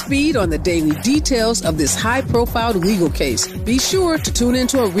up to speed on the daily details of this high-profile legal case. Be sure to tune in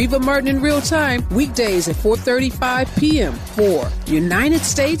to Areva Martin in Real Time weekdays at 4:35 p.m. for United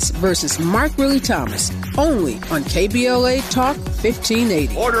States versus Mark Ridley Thomas, only on KBLA Talk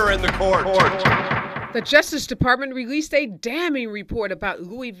 1580. Order in the court. The Justice Department released a damning report about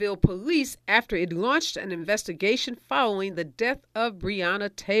Louisville police after it launched an investigation following the death of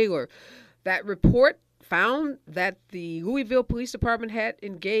Breonna Taylor. That report found that the Louisville Police Department had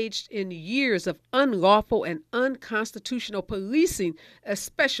engaged in years of unlawful and unconstitutional policing,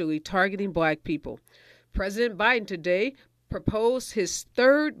 especially targeting Black people. President Biden today proposed his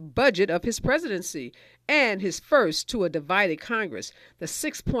third budget of his presidency and his first to a divided Congress. The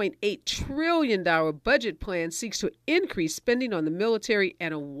 $6.8 trillion budget plan seeks to increase spending on the military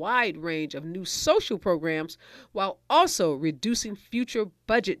and a wide range of new social programs while also reducing future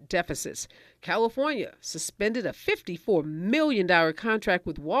budget deficits. California suspended a $54 million contract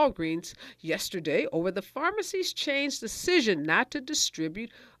with Walgreens yesterday over the pharmacy's chain's decision not to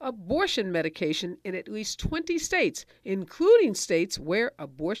distribute abortion medication in at least 20 states, including states where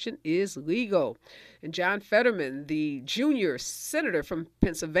abortion is legal. And John Fetterman, the junior senator from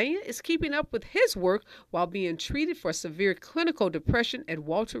Pennsylvania, is keeping up with his work while being treated for severe clinical depression at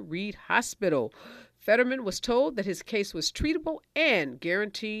Walter Reed Hospital. Fetterman was told that his case was treatable and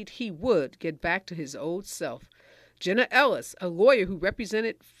guaranteed he would get back to his old self. Jenna Ellis, a lawyer who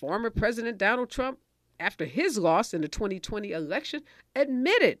represented former President Donald Trump after his loss in the 2020 election,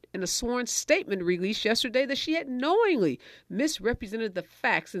 admitted in a sworn statement released yesterday that she had knowingly misrepresented the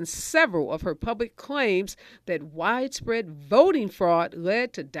facts in several of her public claims that widespread voting fraud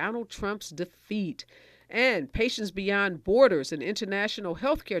led to Donald Trump's defeat. And Patients Beyond Borders, an international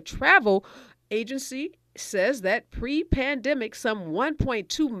healthcare travel agency, says that pre-pandemic, some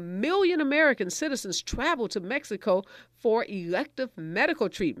 1.2 million American citizens traveled to Mexico for elective medical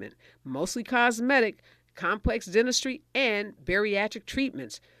treatment, mostly cosmetic, complex dentistry, and bariatric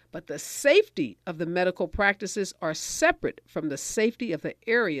treatments. But the safety of the medical practices are separate from the safety of the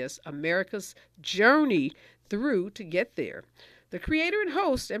areas America's journey through to get there. The creator and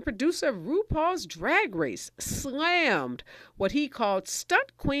host and producer of RuPaul's Drag Race slammed what he called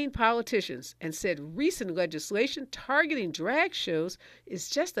stunt queen politicians and said recent legislation targeting drag shows is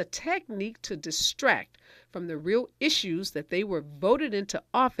just a technique to distract from the real issues that they were voted into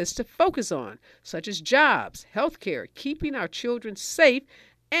office to focus on, such as jobs, healthcare, keeping our children safe,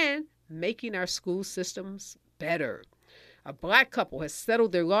 and making our school systems better. A Black couple has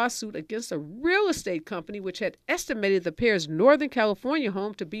settled their lawsuit against a real estate company which had estimated the pair's Northern California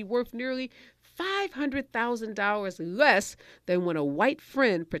home to be worth nearly $500,000 less than when a white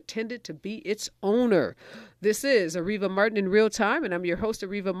friend pretended to be its owner. This is Areva Martin in Real Time, and I'm your host,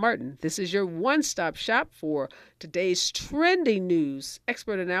 Areva Martin. This is your one-stop shop for today's trending news,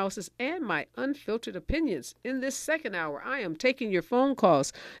 expert analysis, and my unfiltered opinions. In this second hour, I am taking your phone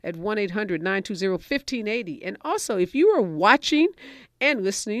calls at 1-800-920-1580. And also, if you are watching and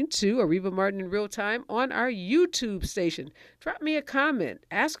listening to Areva Martin in Real Time on our YouTube station, drop me a comment,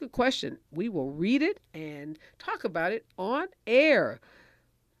 ask a question. We will read it and talk about it on air.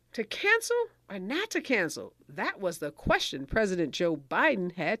 To cancel or not to cancel? That was the question President Joe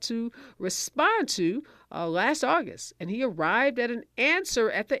Biden had to respond to last August. And he arrived at an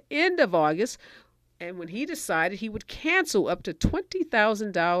answer at the end of August, and when he decided he would cancel up to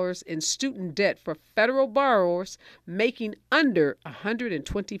 $20,000 in student debt for federal borrowers making under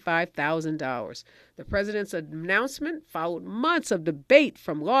 $125,000. The president's announcement followed months of debate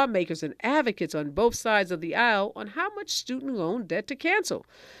from lawmakers and advocates on both sides of the aisle on how much student loan debt to cancel,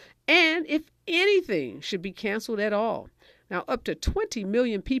 and if anything should be canceled at all. Now, up to 20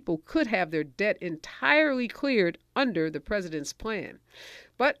 million people could have their debt entirely cleared under the president's plan.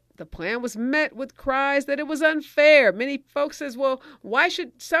 But the plan was met with cries that it was unfair. Many folks says, well, why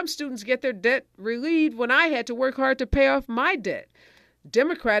should some students get their debt relieved when I had to work hard to pay off my debt?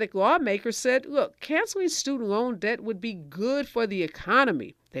 Democratic lawmakers said, look, canceling student loan debt would be good for the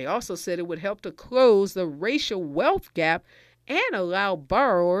economy. They also said it would help to close the racial wealth gap and allow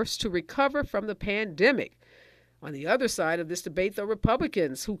borrowers to recover from the pandemic. On the other side of this debate, the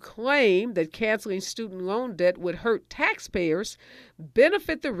Republicans, who claim that canceling student loan debt would hurt taxpayers,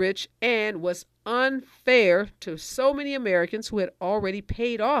 benefit the rich, and was unfair to so many Americans who had already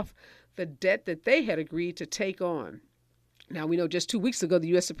paid off the debt that they had agreed to take on. Now, we know just 2 weeks ago, the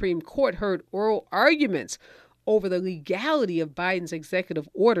U.S. Supreme Court heard oral arguments over the legality of Biden's executive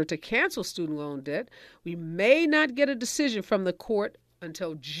order to cancel student loan debt. We may not get a decision from the court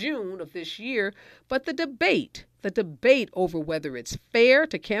until June of this year, but the debate over whether it's fair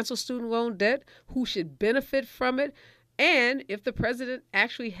to cancel student loan debt, who should benefit from it, and if the president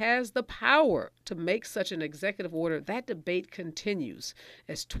actually has the power to make such an executive order, that debate continues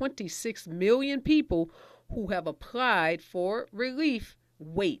as 26 million people who have applied for relief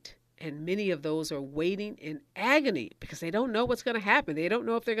wait. And many of those are waiting in agony because they don't know what's going to happen. They don't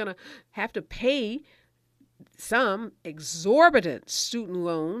know if they're going to have to pay some exorbitant student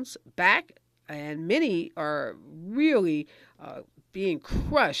loans back, and many are really being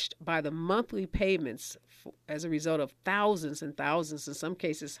crushed by the monthly payments as a result of thousands and thousands, in some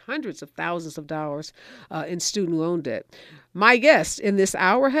cases hundreds of thousands of dollars in student loan debt. My guests in this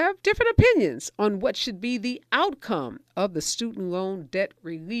hour have different opinions on what should be the outcome of the student loan debt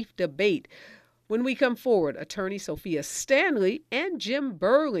relief debate. When we come forward, attorney Sophia Stanley and Jim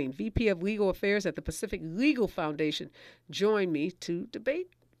Burling, VP of Legal Affairs at the Pacific Legal Foundation, join me to debate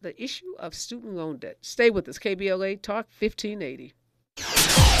the issue of student loan debt. Stay with us. KBLA Talk 1580.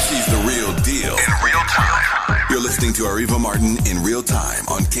 She's the real deal in real time. You're listening to Areva Martin in real time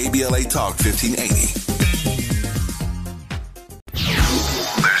on KBLA Talk 1580.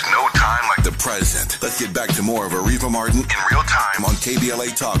 There's no time like the present. Let's get back to more of Areva Martin in real time on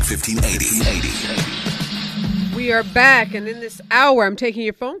KBLA Talk 1580. We are back, and in this hour, I'm taking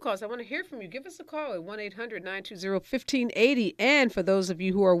your phone calls. I want to hear from you. Give us a call at 1-800-920-1580. And for those of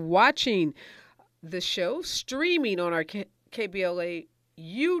you who are watching the show, streaming on our KBLA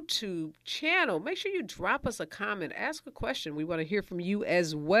YouTube channel, make sure you drop us a comment, ask a question. We want to hear from you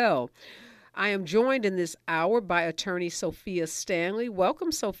as well. I am joined in this hour by attorney Sophia Stanley.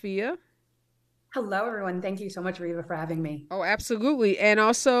 Welcome, Sophia. Hello, everyone. Thank you so much, Reva, for having me. Oh, absolutely. And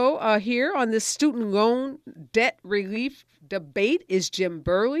also here on this student loan debt relief debate is Jim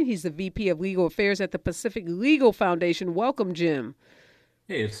Burling. He's the VP of Legal Affairs at the Pacific Legal Foundation. Welcome, Jim.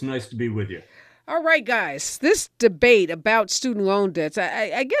 Hey, it's nice to be with you. All right, guys. This debate about student loan debts,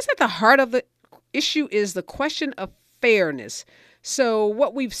 I guess at the heart of the issue is the question of fairness. So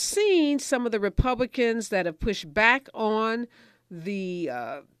what we've seen, some of the Republicans that have pushed back on the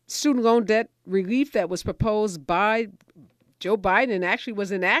student loan debt relief that was proposed by Joe Biden and actually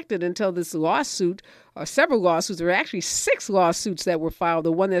was enacted until this lawsuit, or several lawsuits. There were actually 6 lawsuits that were filed.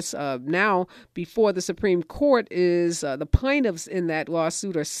 The one that's now before the Supreme Court is the plaintiffs in that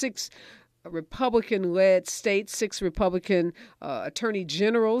lawsuit are 6 Republican-led states. 6 Republican attorney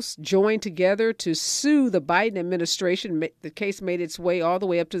generals joined together to sue the Biden administration. The case made its way all the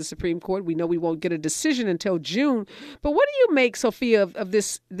way up to the Supreme Court. We know we won't get a decision until June. But what do you make, Sophia, of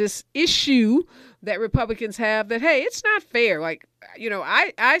this issue that Republicans have that, hey, it's not fair? Like, you know,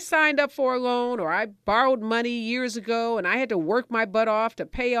 I signed up for a loan, or I borrowed money years ago and I had to work my butt off to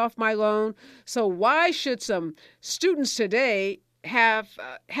pay off my loan. So why should some students today have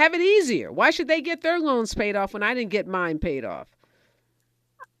it easier? Why should they get their loans paid off when I didn't get mine paid off?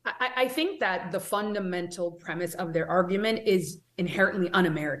 I think that the fundamental premise of their argument is inherently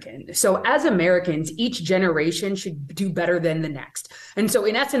un-American. So as Americans, each generation should do better than the next. And so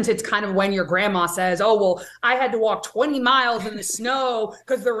in essence, it's kind of when your grandma says, oh, well, I had to walk 20 miles in the snow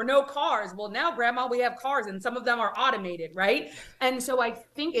because there were no cars. Well, now, Grandma, we have cars and some of them are automated, right? And so I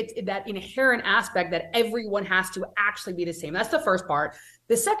think it's that inherent aspect that everyone has to actually be the same. That's the first part.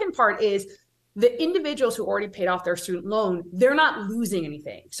 The second part is the individuals who already paid off their student loan, they're not losing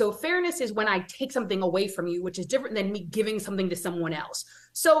anything. So fairness is when I take something away from you, which is different than me giving something to someone else.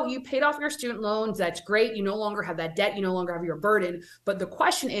 So you paid off your student loans. That's great. You no longer have that debt. You no longer have your burden. But the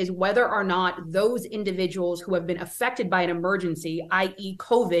question is whether or not those individuals who have been affected by an emergency, i.e.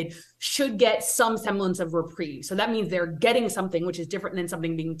 COVID, should get some semblance of reprieve. So that means they're getting something which is different than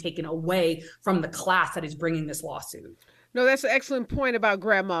something being taken away from the class that is bringing this lawsuit. No, that's an excellent point about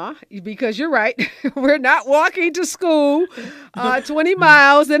Grandma, because you're right. We're not walking to school 20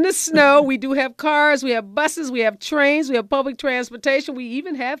 miles in the snow. We do have cars, we have buses, we have trains, we have public transportation. We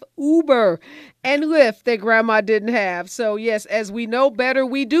even have Uber and Lyft that Grandma didn't have. So, yes, as we know better,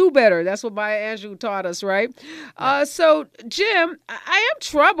 we do better. That's what Maya Angelou taught us, right? So, Jim, I am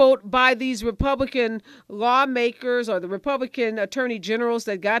troubled by these Republican lawmakers or the Republican attorney generals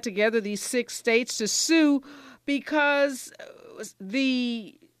that got together, these 6 states, to sue, because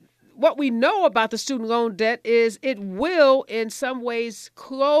what we know about the student loan debt is it will in some ways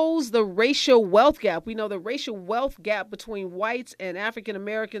close the racial wealth gap. We know the racial wealth gap between whites and African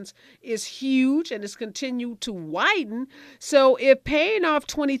Americans is huge and it's continued to widen. So if paying off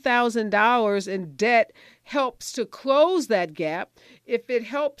 $20,000 in debt helps to close that gap, if it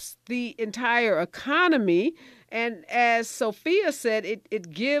helps the entire economy, and as Sophia said,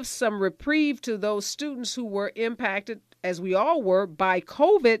 it gives some reprieve to those students who were impacted, as we all were, by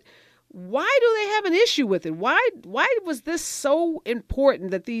COVID. Why do they have an issue with it? Why was this so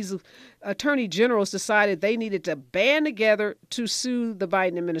important that these attorney generals decided they needed to band together to sue the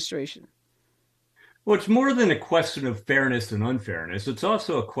Biden administration? Well, it's more than a question of fairness and unfairness. It's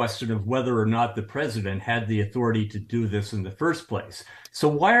also a question of whether or not the president had the authority to do this in the first place. So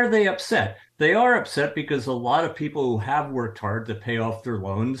why are they upset? They are upset because a lot of people who have worked hard to pay off their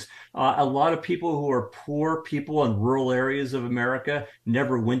loans, a lot of people who are poor people in rural areas of America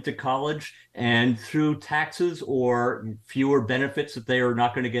never went to college, and through taxes or fewer benefits that they are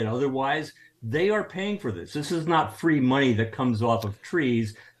not going to get otherwise, they are paying for this. This is not free money that comes off of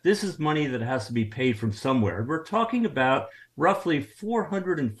trees. This is money that has to be paid from somewhere. We're talking about roughly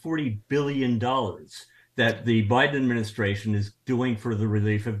 $440 billion that the Biden administration is doing for the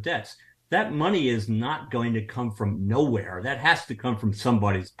relief of debts. That money is not going to come from nowhere. That has to come from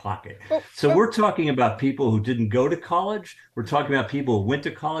somebody's pocket. So we're talking about people who didn't go to college. We're talking about people who went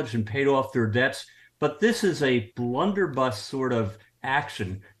to college and paid off their debts. But this is a blunderbuss sort of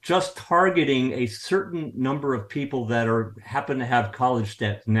action, just targeting a certain number of people that happen to have college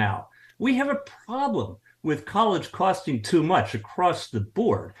debt now. We have a problem with college costing too much across the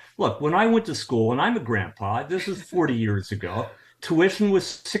board. Look, when I went to school, and I'm a grandpa, this is 40 years ago, tuition was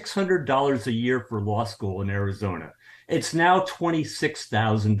 $600 a year for law school in Arizona. It's now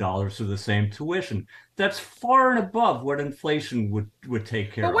 $26,000 for the same tuition. That's far and above what inflation would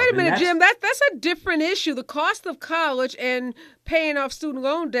take care of. But wait a minute, Jim, that's a different issue. The cost of college and paying off student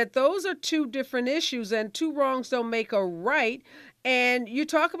loan debt, those are two different issues, and two wrongs don't make a right. And you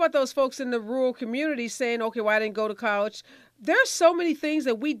talk about those folks in the rural communities saying, okay, well, I didn't go to college. There's so many things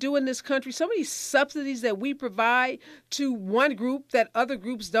that we do in this country, so many subsidies that we provide to one group that other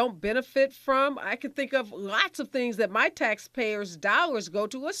groups don't benefit from. I can think of lots of things that my taxpayers' dollars go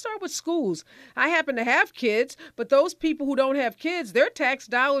to. Let's start with schools. I happen to have kids, but those people who don't have kids, their tax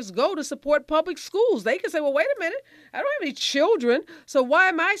dollars go to support public schools. They can say, well, wait a minute, I don't have any children, so why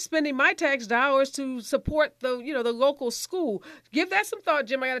am I spending my tax dollars to support the local school? Give that some thought,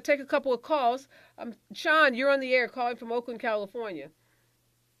 Jim. I got to take a couple of calls. Sean, you're on the air calling from Oakland, California.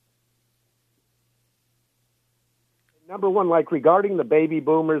 Number one, like regarding the baby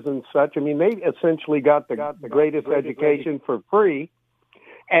boomers and such, I mean, they essentially got the greatest education for free.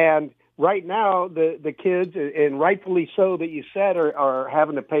 And right now, the kids, and rightfully so that you said, are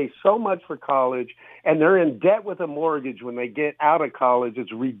having to pay so much for college, and they're in debt with a mortgage when they get out of college.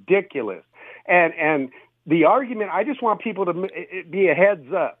 It's ridiculous. And the argument, I just want people to be a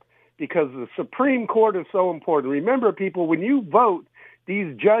heads up, because the Supreme Court is so important. Remember, people, when you vote,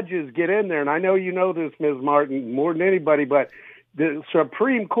 these judges get in there, and I know you know this, Ms. Martin, more than anybody, but the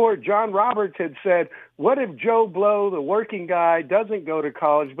Supreme Court, John Roberts had said, what if Joe Blow, the working guy, doesn't go to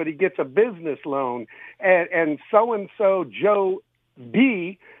college, but he gets a business loan, and so-and-so Joe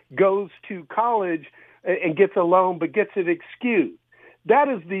B goes to college and gets a loan, but gets it excused? That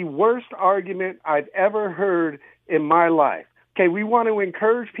is the worst argument I've ever heard in my life. Okay, we want to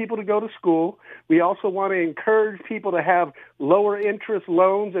encourage people to go to school. We also want to encourage people to have lower interest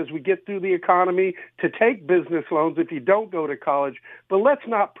loans as we get through the economy, to take business loans if you don't go to college. But let's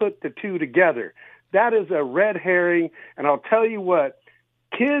not put the two together. That is a red herring. And I'll tell you what,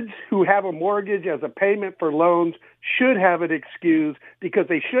 kids who have a mortgage as a payment for loans should have it excused, because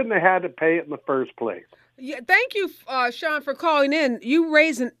they shouldn't have had to pay it in the first place. Yeah, thank you, Sean, for calling in. You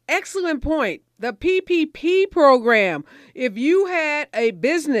raised an excellent point. The PPP program, if you had a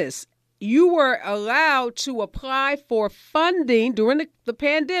business, you were allowed to apply for funding during the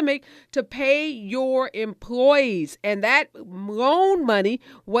pandemic to pay your employees. And that loan money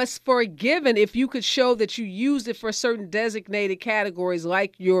was forgiven if you could show that you used it for certain designated categories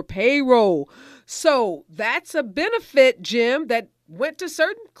like your payroll. So that's a benefit, Jim, that went to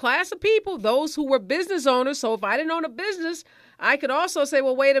certain class of people, those who were business owners. So if I didn't own a business, I could also say,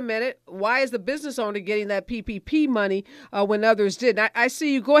 well, wait a minute, why is the business owner getting that PPP money when others didn't? I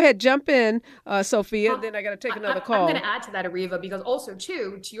see you. Go ahead, jump in, Sophia. Then I got to take another call. I'm going to add to that, Areva, because also,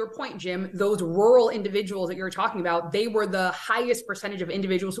 too, to your point, Jim, those rural individuals that you're talking about, they were the highest percentage of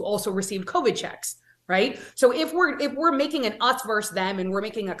individuals who also received COVID checks. Right. So if we're making an us versus them, and we're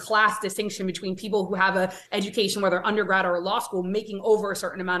making a class distinction between people who have a education, whether undergrad or law school, making over a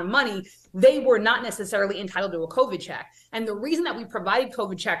certain amount of money, they were not necessarily entitled to a COVID check. And the reason that we provided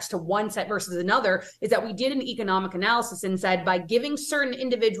COVID checks to one set versus another is that we did an economic analysis and said by giving certain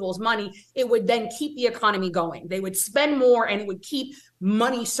individuals money, it would then keep the economy going. They would spend more and it would keep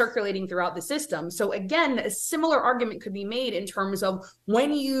money circulating throughout the system. So again, a similar argument could be made in terms of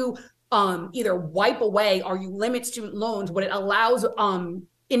when you either wipe away or you limit student loans, what it allows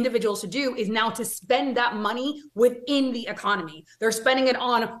individuals to do is now to spend that money within the economy. They're spending it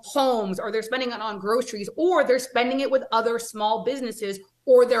on homes, or they're spending it on groceries, or they're spending it with other small businesses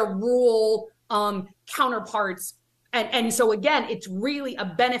or their rural counterparts. And so again, it's really a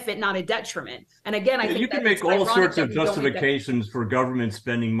benefit, not a detriment. And again, I think you can make all sorts of justifications for government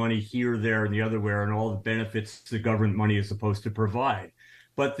spending money here, there, and the other where, and all the benefits the government money is supposed to provide.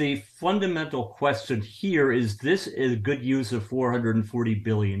 But the fundamental question here is this is a good use of $440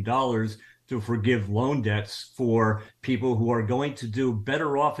 billion to forgive loan debts for people who are going to do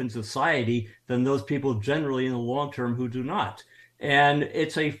better off in society than those people generally in the long term who do not. And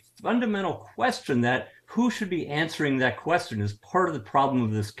it's a fundamental question that who should be answering that question is part of the problem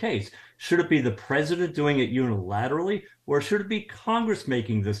of this case. Should it be the president doing it unilaterally, or should it be Congress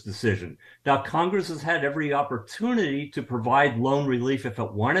making this decision? Now, Congress has had every opportunity to provide loan relief if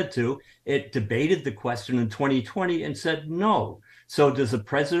it wanted to. It debated the question in 2020 and said no. So does the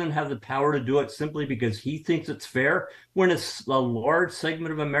president have the power to do it simply because he thinks it's fair when a large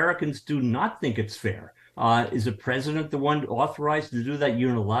segment of Americans do not think it's fair? Is the president the one authorized to do that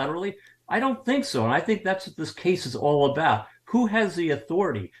unilaterally? I don't think so. And I think that's what this case is all about. Who has the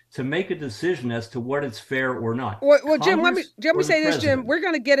authority to make a decision as to what is fair or not? Well, Jim, let me say this, Jim. We're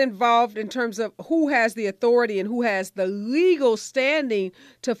going to get involved in terms of who has the authority and who has the legal standing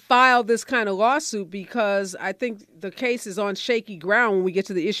to file this kind of lawsuit, because I think the case is on shaky ground when we get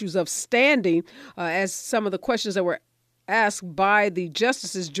to the issues of standing, as some of the questions that were asked by the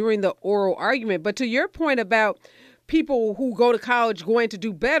justices during the oral argument. But to your point about people who go to college going to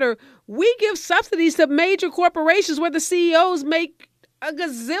do better, we give subsidies to major corporations where the CEOs make a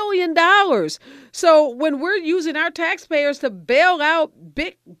gazillion dollars. So when we're using our taxpayers to bail out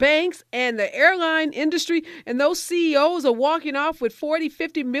big banks and the airline industry, and those CEOs are walking off with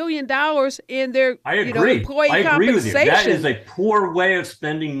 $40-50 million in their employee compensation. I agree with you. That is a poor way of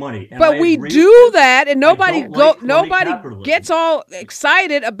spending money. And but we do that, and nobody gets all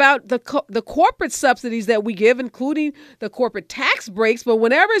excited about the corporate subsidies that we give, including the corporate tax breaks. But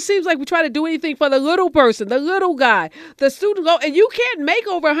whenever it seems like we try to do anything for the little person, the little guy, the student loan, and you can't make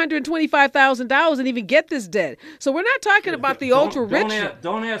over $125,000 and even get this debt. So we're not talking about the ultra rich.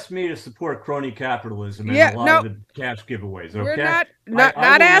 Don't ask me to support crony capitalism and a lot of the cash giveaways. Okay, we're not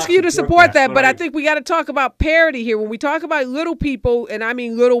asking you to support that, but I think we got to talk about parity here. When we talk about little people, and I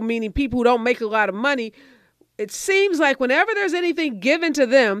mean little meaning people who don't make a lot of money, it seems like whenever there's anything given to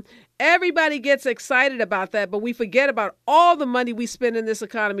them, everybody gets excited about that, but we forget about all the money we spend in this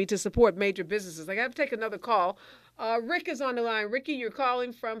economy to support major businesses. I got to take another call. Rick is on the line. Ricky, you're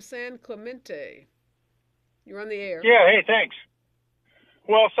calling from San Clemente. You're on the air. Yeah, hey, thanks.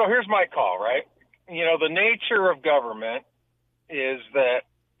 Well, so here's my call, right? You know, the nature of government is that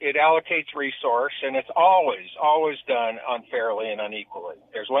it allocates resource, and it's always done unfairly and unequally.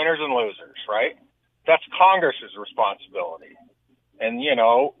 There's winners and losers, right? That's Congress's responsibility. And, you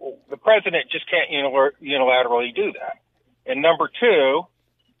know, the president just can't unilaterally do that. And number two,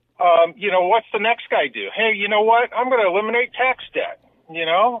 you know, what's the next guy do? Hey, you know what? I'm going to eliminate tax debt. I'm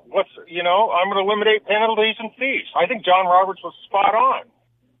going to eliminate penalties and fees. I think John Roberts was spot on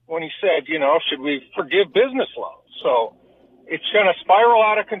when he said, you know, should we forgive business loans? So it's going to spiral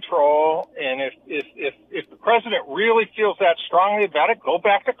out of control. And if the president really feels that strongly about it, go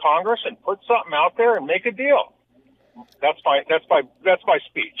back to Congress and put something out there and make a deal. That's my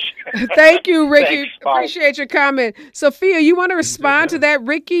speech. Thank you, Ricky. Thanks, appreciate your comment. Sophia, you want to respond to that?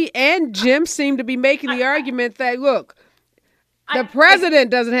 Ricky and Jim seem to be making the argument that, look, the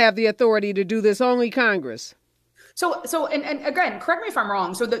president doesn't have the authority to do this, only Congress. So again, correct me if I'm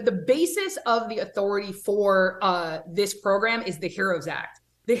wrong. So the basis of the authority for this program is the HEROES Act.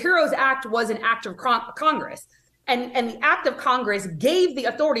 The HEROES Act was an act of Congress. And the act of Congress gave the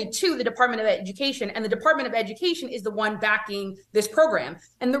authority to the Department of Education, and the Department of Education is the one backing this program.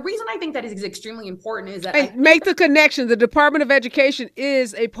 And the reason I think that is extremely important is that make the connection. The Department of Education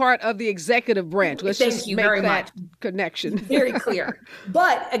is a part of the executive branch. Let's just make that connection very clear.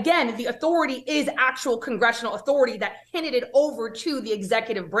 But again, the authority is actual congressional authority that handed it over to the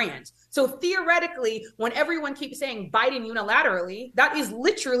executive branch. So theoretically, when everyone keeps saying Biden unilaterally, that is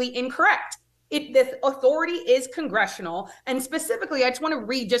literally incorrect. The authority is congressional. And specifically, I just want to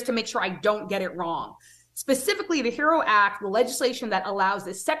read just to make sure I don't get it wrong. Specifically, the HERO Act, the legislation that allows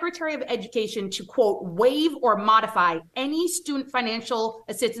the Secretary of Education to, quote, waive or modify any student financial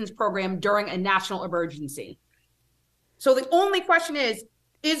assistance program during a national emergency. So the only question is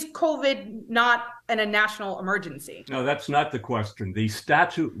COVID not a national emergency? No, that's not the question. The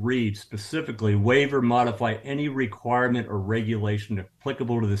statute reads specifically, waive or modify any requirement or regulation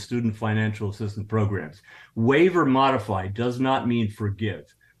applicable to the student financial assistance programs. Waive or modify does not mean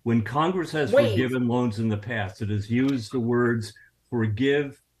forgive. When Congress has forgiven loans in the past, it has used the words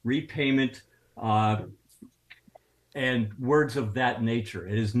forgive, repayment, and words of that nature.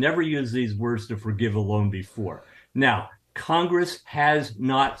 It has never used these words to forgive a loan before. Now, Congress has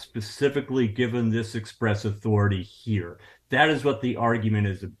not specifically given this express authority here. That is what the argument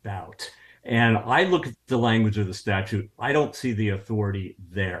is about. And I look at the language of the statute. I don't see the authority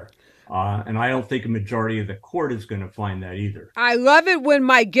there. And I don't think a majority of the court is going to find that either. I love it when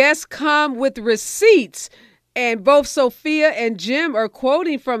my guests come with receipts. And both Sophia and Jim are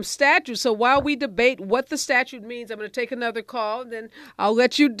quoting from statute. So while we debate what the statute means, I'm going to take another call. Then I'll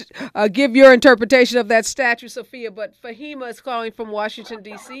let you give your interpretation of that statute, Sophia. But Fahima is calling from Washington,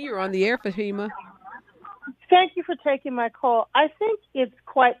 D.C. You're on the air, Fahima. Thank you for taking my call. I think it's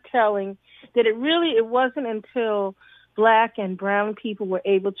quite telling that it wasn't until Black and brown people were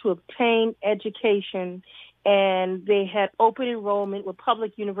able to obtain education and they had open enrollment with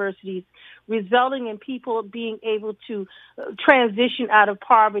public universities, resulting in people being able to transition out of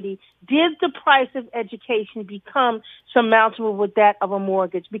poverty, did the price of education become surmountable with that of a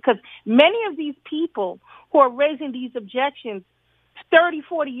mortgage? Because many of these people who are raising these objections 30,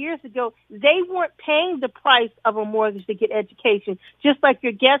 40 years ago, they weren't paying the price of a mortgage to get education, just like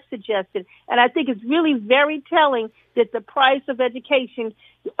your guest suggested. And I think it's really very telling that the price of education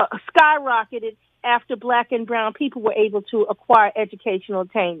skyrocketed after Black and brown people were able to acquire educational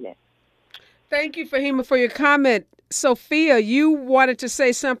attainment. Thank you, Fahima, for your comment. Sophia, you wanted to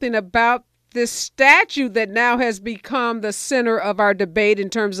say something about this statute that now has become the center of our debate in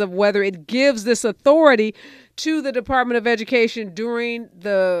terms of whether it gives this authority to the Department of Education during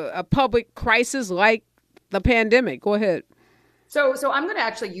a public crisis like the pandemic. Go ahead. So I'm going to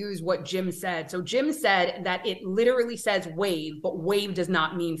actually use what Jim said. So Jim said that it literally says waive, but waive does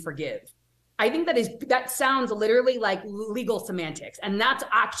not mean forgive. I think that sounds literally like legal semantics. And that's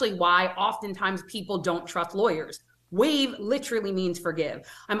actually why oftentimes people don't trust lawyers. Waive literally means forgive.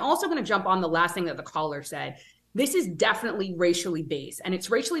 I'm also going to jump on the last thing that the caller said. This is definitely racially based. And it's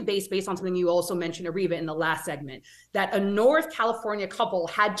racially based on something you also mentioned, Areva, in the last segment, that a North California couple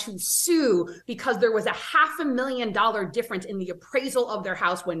had to sue because there was a $500,000 difference in the appraisal of their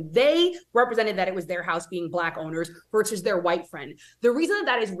house when they represented that it was their house being Black owners versus their white friend. The reason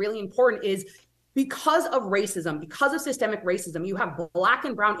that is really important is because of racism, because of systemic racism, you have Black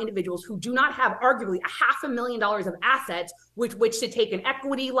and brown individuals who do not have arguably $500,000 of assets with which to take an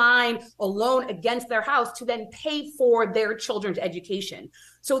equity line, a loan against their house to then pay for their children's education.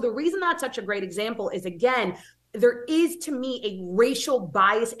 So the reason that's such a great example is, again, there is, to me, a racial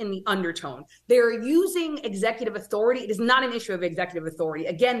bias in the undertone. They're using executive authority. It is not an issue of executive authority.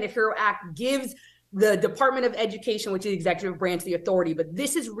 Again, the HERO Act gives the Department of Education, which is the executive branch, the authority. But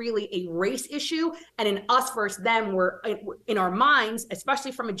this is really a race issue. And in us versus them, we're in our minds,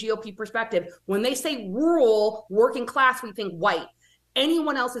 especially from a GOP perspective, when they say rural, working class, we think white.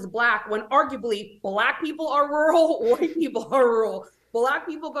 Anyone else is Black, when arguably Black people are rural, white people are rural. Black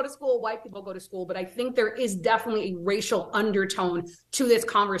people go to school, white people go to school. But I think there is definitely a racial undertone to this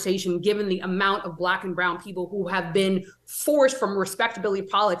conversation, given the amount of Black and brown people who have been forced from respectability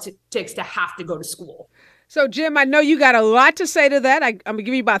politics to have to go to school. So, Jim, I know you got a lot to say to that. I'm going to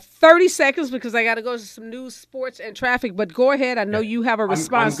give you about 30 seconds because I got to go to some news, sports, and traffic. But go ahead. I know you have a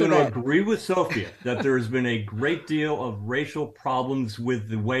response to that. I'm going to agree with Sophia that there has been a great deal of racial problems with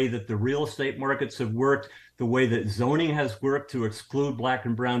the way that the real estate markets have worked, the way that zoning has worked to exclude Black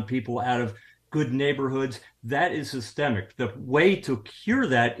and brown people out of good neighborhoods. That is systemic. The way to cure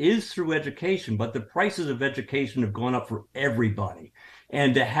that is through education, but the prices of education have gone up for everybody.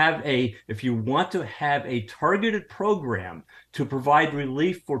 And to have if you want to have a targeted program to provide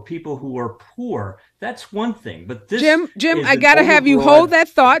relief for people who are poor, that's one thing. But this Jim, I got to have you hold that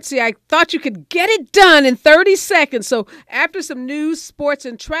thought. See, I thought you could get it done in 30 seconds. So after some news, sports,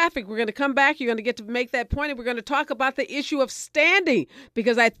 and traffic, we're going to come back. You're going to get to make that point, and we're going to talk about the issue of standing,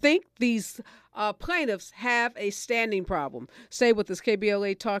 because I think these plaintiffs have a standing problem. Stay with us,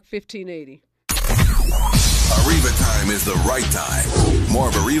 KBLA Talk 1580. Areva time is the right time. More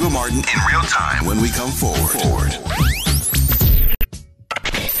of Areva Martin in real time when we come forward.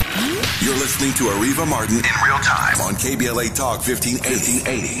 You're listening to Areva Martin in real time on KBLA Talk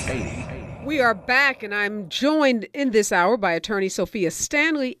 1580. We are back, and I'm joined in this hour by attorney Sophia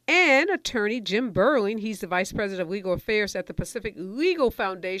Stanley and attorney Jim Burling. He's the vice president of legal affairs at the Pacific Legal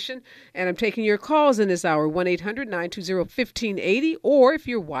Foundation. And I'm taking your calls in this hour, 1-800-920-1580. Or if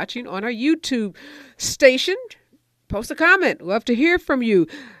you're watching on our YouTube station, post a comment. Love to hear from you.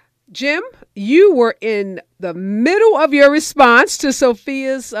 Jim, you were in the middle of your response to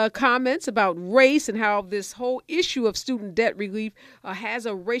Sophia's comments about race and how this whole issue of student debt relief has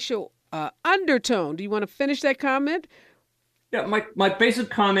a racial undertone. Do you want to finish that comment? Yeah, my basic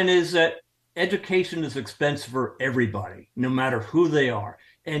comment is that education is expensive for everybody, no matter who they are.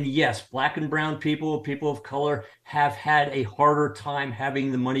 And yes, Black and brown people, people of color, have had a harder time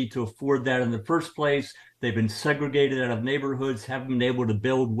having the money to afford that in the first place. They've been segregated out of neighborhoods, haven't been able to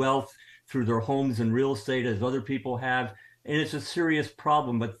build wealth through their homes and real estate as other people have. And it's a serious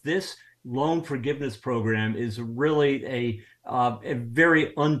problem. But this loan forgiveness program is really a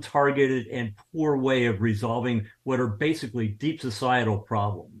very untargeted and poor way of resolving what are basically deep societal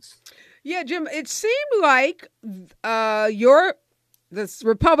problems. Yeah, Jim, it seemed like the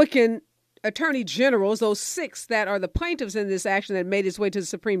Republican attorney generals, those 6 that are the plaintiffs in this action that made its way to the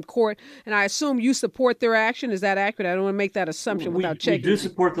Supreme Court, and I assume you support their action. Is that accurate? I don't want to make that assumption without checking. We do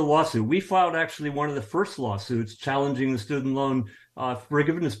support the lawsuit. We filed actually one of the first lawsuits challenging the student loan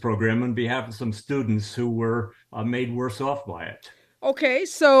forgiveness program on behalf of some students who were made worse off by it. Okay,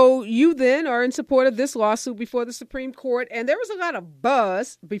 so you then are in support of this lawsuit before the Supreme Court, and there was a lot of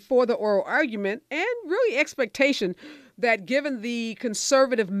buzz before the oral argument and really expectation that given the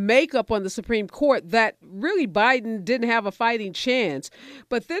conservative makeup on the Supreme Court, that really Biden didn't have a fighting chance.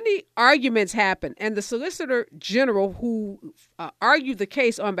 But then the arguments happened, and the Solicitor General who argued the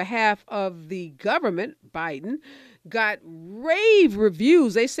case on behalf of the government, Biden, got rave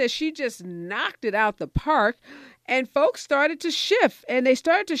reviews. They said she just knocked it out the park. And folks started to shift, and they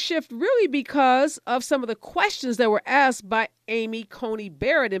started to shift really because of some of the questions that were asked by Amy Coney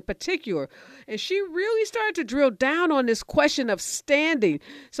Barrett in particular. And she really started to drill down on this question of standing.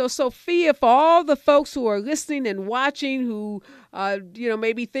 So, Sophia, for all the folks who are listening and watching who,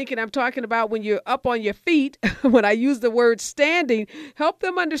 maybe thinking I'm talking about when you're up on your feet, when I use the word standing, help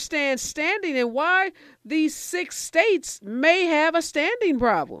them understand standing and why these 6 states may have a standing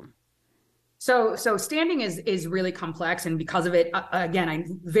problem. So standing is really complex. And because of it, again, I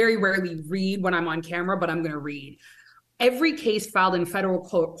very rarely read when I'm on camera, but I'm going to read. Every case filed in federal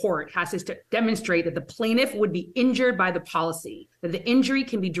court has to demonstrate that the plaintiff would be injured by the policy, that the injury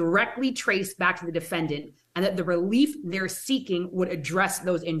can be directly traced back to the defendant, and that the relief they're seeking would address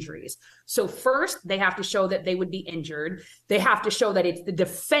those injuries. So first, they have to show that they would be injured. They have to show that it's the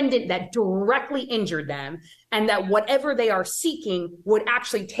defendant that directly injured them, and that whatever they are seeking would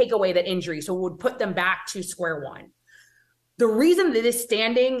actually take away the injury, so it would put them back to square one. The reason that is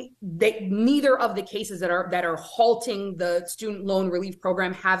standing, neither of the cases that are halting the student loan relief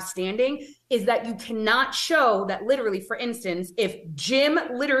program have standing, is that you cannot show that literally, for instance, if Jim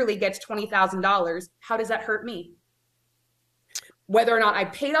literally gets $20,000, how does that hurt me? Whether or not I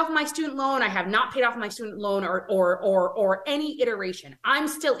paid off my student loan, I have not paid off my student loan, or any iteration, I'm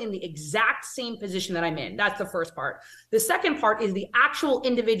still in the exact same position that I'm in. That's the first part. The second part is the actual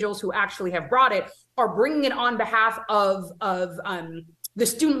individuals who actually have brought it are bringing it on behalf of the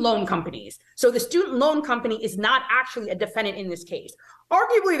student loan companies. So the student loan company is not actually a defendant in this case.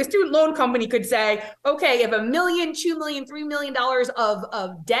 Arguably, the student loan company could say, okay, if $1 million, $2 million, $3 million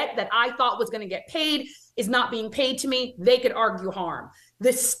of debt that I thought was going to get paid is not being paid to me, they could argue harm.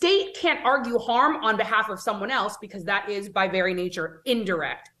 The state can't argue harm on behalf of someone else because that is by very nature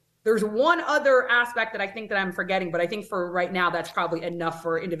indirect. There's one other aspect that I think that I'm forgetting, but I think for right now, that's probably enough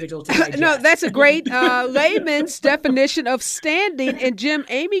for individuals to digest. No, that's a great layman's definition of standing. And Jim,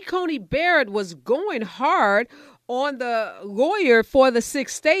 Amy Coney Barrett was going hard on the lawyer for the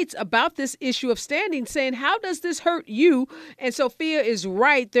 6 states about this issue of standing, saying, how does this hurt you? And Sophia is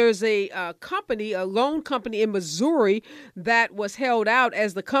right. There's a company, a loan company in Missouri that was held out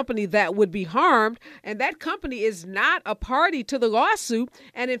as the company that would be harmed. And that company is not a party to the lawsuit.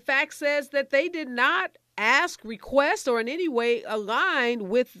 And in fact says that they did not ask, request, or in any way align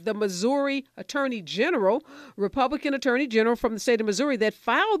with the Missouri Attorney General, Republican Attorney General from the state of Missouri that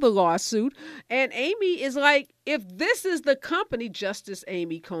filed the lawsuit. And Amy is like, if this is the company, Justice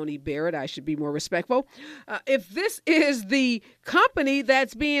Amy Coney Barrett, I should be more respectful. If this is the company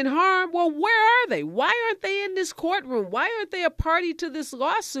that's being harmed, well, where are they? Why aren't they in this courtroom? Why aren't they a party to this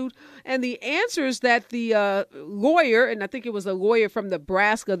lawsuit? And the answers that the lawyer, and I think it was a lawyer from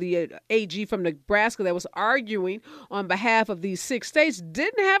Nebraska, the AG from Nebraska that was arguing on behalf of these 6 states,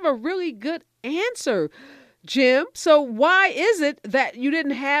 didn't have a really good answer, Jim. So why is it that you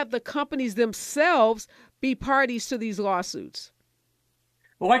didn't have the companies themselves be parties to these lawsuits?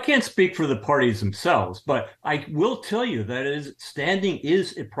 Well, I can't speak for the parties themselves, but I will tell you that standing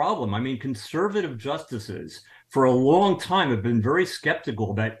is a problem. I mean, conservative justices for a long time have been very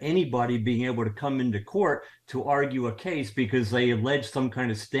skeptical about anybody being able to come into court to argue a case because they allege some kind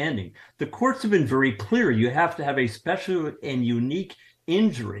of standing. The courts have been very clear. You have to have a special and unique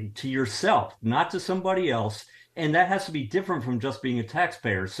injury to yourself, not to somebody else, And that has to be different from just being a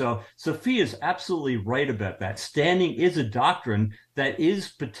taxpayer. So Sophie is absolutely right about that. Standing is a doctrine that is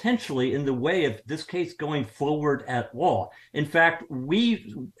potentially in the way of this case going forward at all. In fact,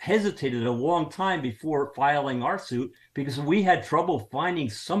 we hesitated a long time before filing our suit because we had trouble finding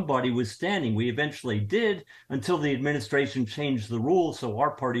somebody with standing. We eventually did until the administration changed the rules, so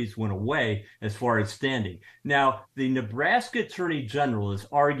our parties went away as far as standing. Now, the Nebraska Attorney General is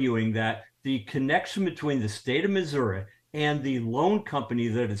arguing that the connection between the state of Missouri and the loan company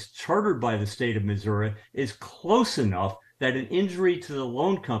that is chartered by the state of Missouri is close enough that an injury to the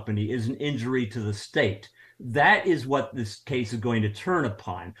loan company is an injury to the state. That is what this case is going to turn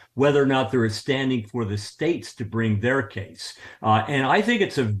upon, whether or not there is standing for the states to bring their case. And I think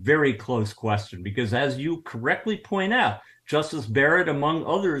it's a very close question because, as you correctly point out, Justice Barrett, among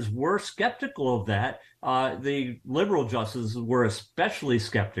others, were skeptical of that. The liberal justices were especially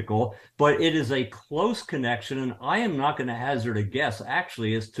skeptical, but it is a close connection, and I am not going to hazard a guess,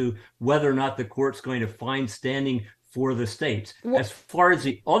 actually, as to whether or not the court's going to find standing for the states. As far as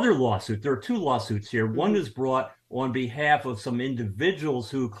the other lawsuit, there are two lawsuits here. One is brought on behalf of some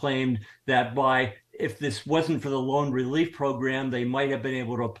individuals who claimed that if this wasn't for the loan relief program, they might have been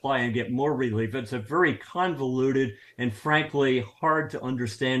able to apply and get more relief. It's a very convoluted and frankly hard to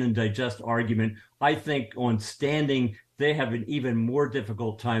understand and digest argument. I think on standing, they have an even more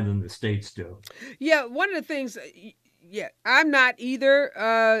difficult time than the states do. Yeah, one of the things... Yeah, I'm not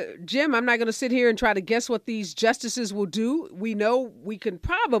either. Jim, I'm not going to sit here and try to guess what these justices will do. We know we can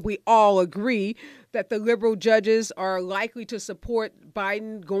probably all agree that the liberal judges are likely to support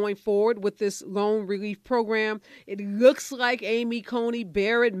Biden going forward with this loan relief program. It looks like Amy Coney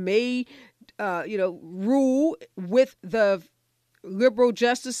Barrett may, rule with the liberal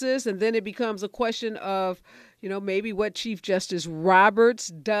justices, and then it becomes a question of, maybe what Chief Justice Roberts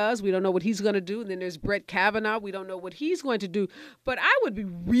does. We don't know what he's going to do. And then there's Brett Kavanaugh. We don't know what he's going to do. But I would be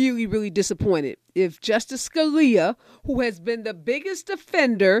really, really disappointed if Justice Scalia, who has been the biggest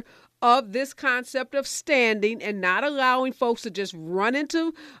defender of this concept of standing and not allowing folks to just run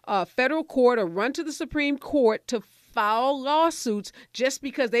into federal court or run to the Supreme Court to file lawsuits just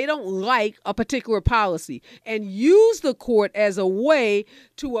because they don't like a particular policy and use the court as a way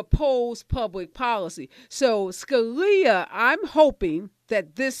to oppose public policy. So Scalia, I'm hoping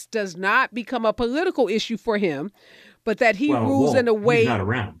that this does not become a political issue for him, but that he rules in a way. He's not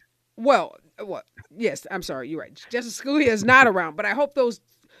around. Well, yes, I'm sorry, you're right. Justice Scalia is not around, but I hope those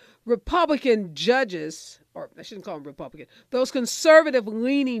Republican judges, or I shouldn't call them Republican, those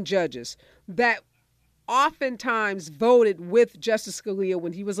conservative-leaning judges that oftentimes voted with Justice Scalia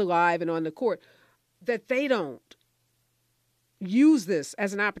when he was alive and on the court, that they don't use this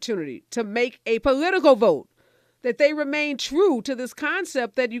as an opportunity to make a political vote, that they remain true to this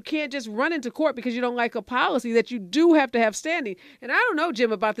concept that you can't just run into court because you don't like a policy, that you do have to have standing. And I don't know,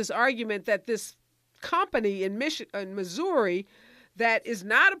 Jim, about this argument that this company in Missouri that is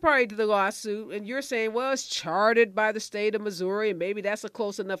not a party to the lawsuit, and you're saying, well, it's chartered by the state of Missouri, and maybe that's a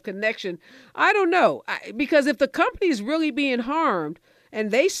close enough connection. I don't know, because if the company is really being harmed, and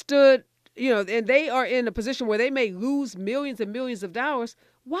they stood, and they are in a position where they may lose millions and millions of dollars,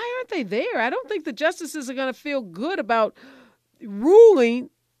 why aren't they there? I don't think the justices are going to feel good about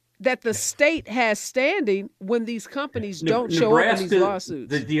ruling that the state has standing when these companies don't show up in these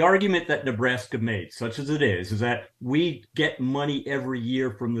lawsuits. The argument that Nebraska made, such as it is that we get money every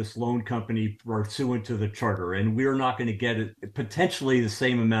year from this loan company pursuant to the charter, and we're not going to get potentially the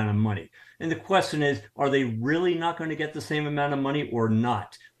same amount of money. And the question is, are they really not going to get the same amount of money or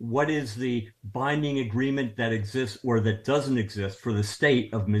not? What is the binding agreement that exists or that doesn't exist for the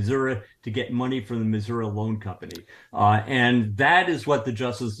state of Missouri to get money from the Missouri Loan Company? And that is what the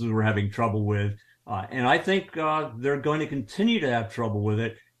justices were having trouble with. And I think they're going to continue to have trouble with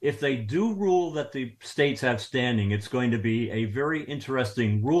it. If they do rule that the states have standing, it's going to be a very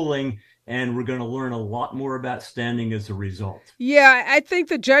interesting ruling, and we're going to learn a lot more about standing as a result. Yeah, I think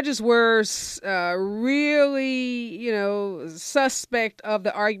the judges were really, suspect of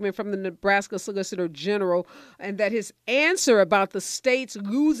the argument from the Nebraska Solicitor General, and that his answer about the states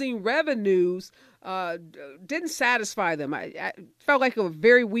losing revenues didn't satisfy them. I felt like a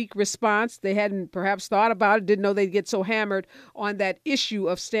very weak response. They hadn't perhaps thought about it, didn't know they'd get so hammered on that issue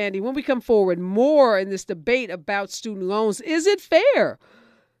of standing. When we come forward more in this debate about student loans, is it fair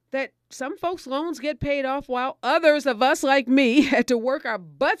that some folks' loans get paid off while others of us, like me, had to work our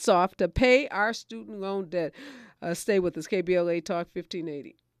butts off to pay our student loan debt? Stay with us. KBLA Talk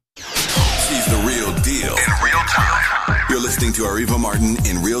 1580. She's the real deal in real time. You're listening to Areva Martin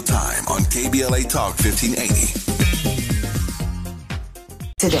in real time on KBLA Talk 1580.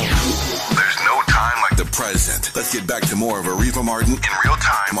 Today. There's no time like the present. Let's get back to more of Areva Martin in real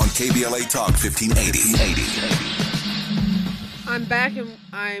time on KBLA Talk 1580. I'm back, and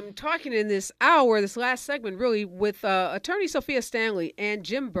I'm talking in this last segment, really, with attorney Sophia Stanley and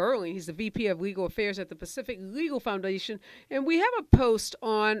Jim Burling. He's the VP of Legal Affairs at the Pacific Legal Foundation. And we have a post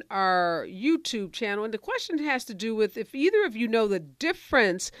on our YouTube channel, and the question has to do with if either of you know the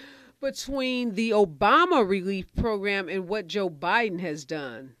difference between the Obama relief program and what Joe Biden has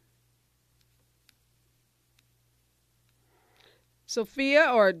done. Sophia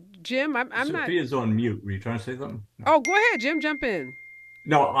or Jim? I'm not. Sophia's on mute. Were you trying to say something? Oh, go ahead, Jim. Jump in.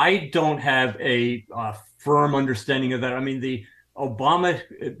 No, I don't have a firm understanding of that. I mean, the Obama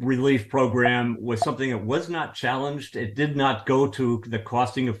relief program was something that was not challenged. It did not go to the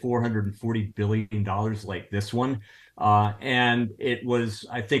costing of $440 billion like this one. And it was,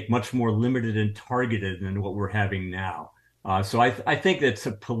 I think, much more limited and targeted than what we're having now. So I think it's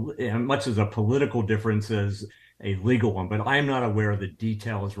much as a political difference as a legal one, but I'm not aware of the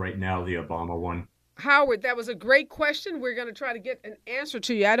details right now, the Obama one. Howard, that was a great question. We're going to try to get an answer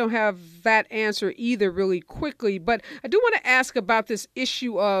to you. I don't have that answer either really quickly, but I do want to ask about this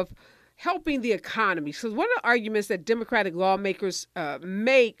issue of helping the economy. So one of the arguments that Democratic lawmakers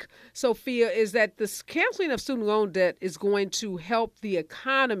make, Sophia, is that this canceling of student loan debt is going to help the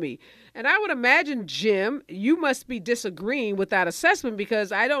economy. And I would imagine, Jim, you must be disagreeing with that assessment,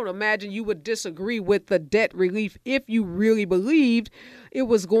 because I don't imagine you would disagree with the debt relief if you really believed it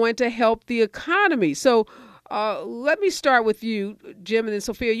was going to help the economy. So let me start with you, Jim, and then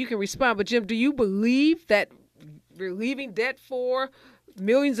Sophia, you can respond. But Jim, do you believe that relieving debt for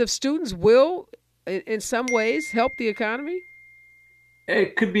millions of students will, in some ways, help the economy?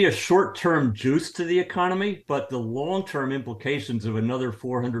 It could be a short-term juice to the economy, but the long-term implications of another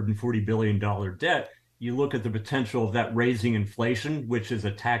 $440 billion debt, you look at the potential of that raising inflation, which is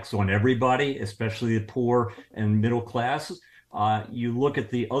a tax on everybody, especially the poor and middle class. You look at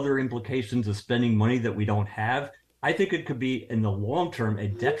the other implications of spending money that we don't have. I think it could be, in the long term, a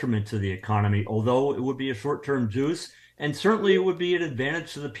detriment to the economy, although it would be a short-term juice. And certainly it would be an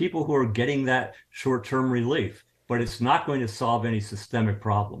advantage to the people who are getting that short-term relief. But it's not going to solve any systemic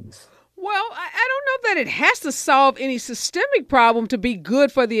problems. Well, I don't know that it has to solve any systemic problem to be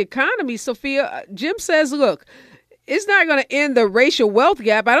good for the economy, Sophia. Jim says, look, it's not going to end the racial wealth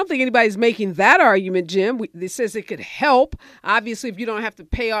gap. I don't think anybody's making that argument, Jim. It says it could help. Obviously, if you don't have to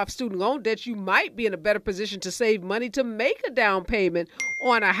pay off student loan debts, you might be in a better position to save money to make a down payment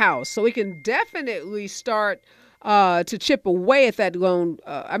on a house. So it can definitely start to chip away at that loan,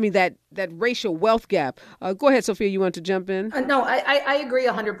 that racial wealth gap. Go ahead, Sophia, you want to jump in? No, I agree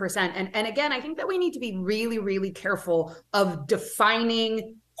 100%. And again, I think that we need to be really, really careful of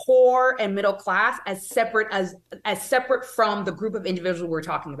defining poor and middle class as separate from the group of individuals we're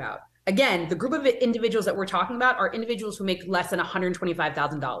talking about. Again, the group of individuals that we're talking about are individuals who make less than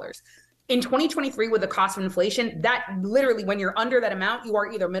 $125,000. In 2023, with the cost of inflation, that literally, when you're under that amount, you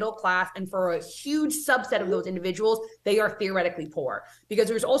are either middle class, and for a huge subset of those individuals, they are theoretically poor. Because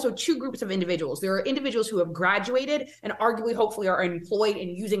there's also two groups of individuals. There are individuals who have graduated and arguably, hopefully, are employed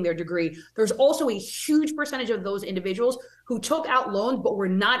and using their degree. There's also a huge percentage of those individuals who took out loans but were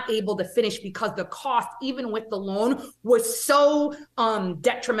not able to finish because the cost, even with the loan, was so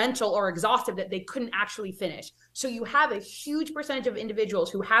detrimental or exhaustive that they couldn't actually finish. So you have a huge percentage of individuals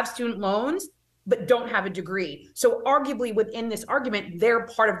who have student loans but don't have a degree. So arguably within this argument, they're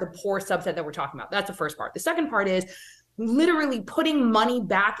part of the poor subset that we're talking about. That's the first part. The second part is literally putting money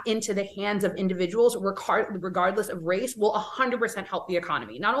back into the hands of individuals, regardless of race, will 100% help the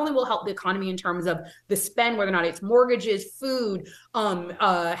economy. Not only will help the economy in terms of the spend, whether or not it's mortgages, food,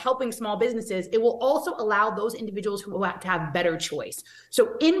 helping small businesses, it will also allow those individuals who have to have better choice.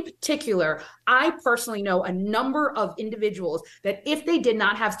 So in particular, I personally know a number of individuals that if they did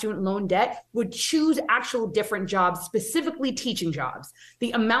not have student loan debt would choose actual different jobs, specifically teaching jobs.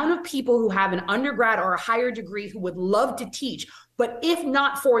 The amount of people who have an undergrad or a higher degree who would love to teach, but if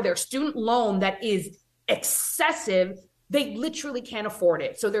not for their student loan that is excessive, they literally can't afford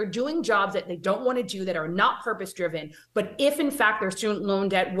it. So they're doing jobs that they don't want to do, that are not purpose driven. But if in fact their student loan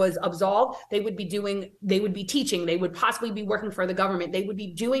debt was absolved, they would be teaching, they would possibly be working for the government. They would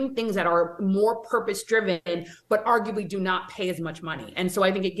be doing things that are more purpose driven, but arguably do not pay as much money. And so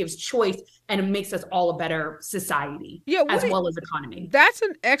I think it gives choice and it makes us all a better society, as well as economy. That's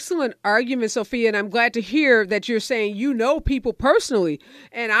an excellent argument, Sophia. And I'm glad to hear that you're saying you know people personally.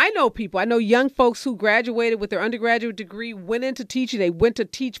 And I know people. I know young folks who graduated with their undergraduate degree, went into teaching. They went to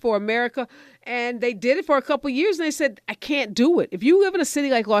Teach for America, and they did it for a couple of years, and they said, I can't do it. If you live in a city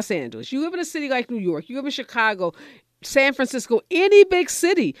like Los Angeles, you live in a city like New York, you live in Chicago, San Francisco, any big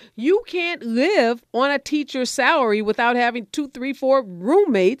city, you can't live on a teacher's salary without having 2, 3, 4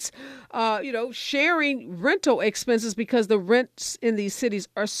 roommates, sharing rental expenses because the rents in these cities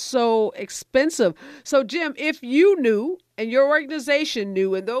are so expensive. So, Jim, if you knew and your organization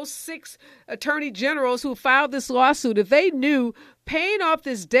knew, and those 6 attorney generals who filed this lawsuit, if they knew paying off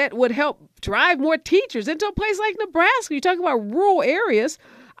this debt would help drive more teachers into a place like Nebraska, you talk about rural areas.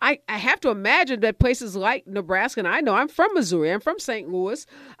 I have to imagine that places like Nebraska, and I know I'm from Missouri, I'm from St. Louis.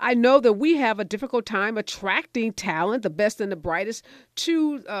 I know that we have a difficult time attracting talent, the best and the brightest,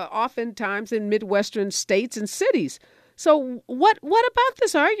 to oftentimes in Midwestern states and cities. So what about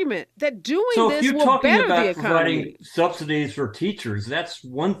this argument that doing this will better the economy? If you're talking about providing subsidies for teachers, that's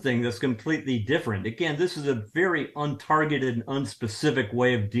one thing that's completely different. Again, this is a very untargeted and unspecific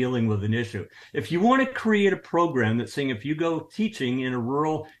way of dealing with an issue. If you want to create a program that's saying if you go teaching in a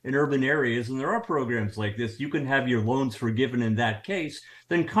rural and urban areas, and there are programs like this, you can have your loans forgiven in that case,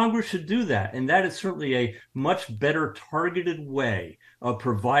 then Congress should do that. And that is certainly a much better targeted way of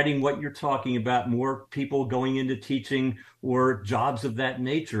providing what you're talking about, more people going into teaching or jobs of that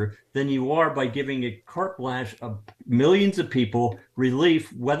nature, than you are by giving a carte blanche of millions of people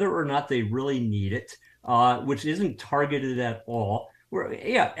relief, whether or not they really need it, which isn't targeted at all.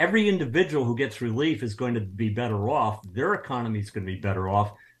 Every individual who gets relief is going to be better off. Their economy is going to be better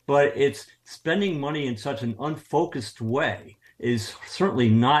off, but it's spending money in such an unfocused way is certainly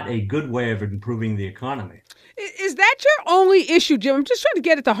not a good way of improving the economy. Is that your only issue, Jim? I'm just trying to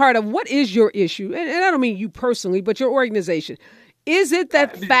get at the heart of what is your issue. And I don't mean you personally, but your organization. Is it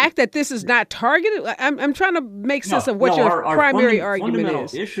that fact that this is not targeted? I'm trying to make sense of what your primary argument is. The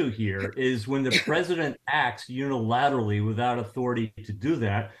fundamental issue here is when the president acts unilaterally without authority to do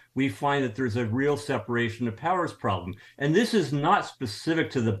that, we find that there's a real separation of powers problem. And this is not specific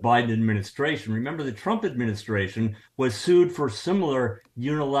to the Biden administration. Remember, the Trump administration was sued for similar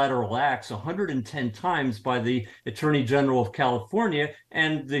unilateral acts 110 times by the Attorney General of California,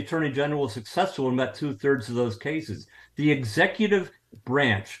 and the Attorney General was successful in about 2/3 of those cases. The executive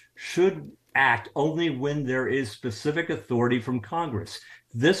branch should act only when there is specific authority from Congress.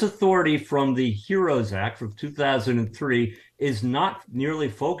 This authority from the HEROES Act from 2003 is not nearly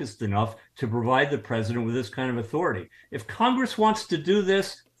focused enough to provide the president with this kind of authority. If Congress wants to do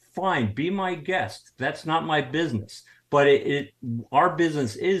this, fine, be my guest. That's not my business. But our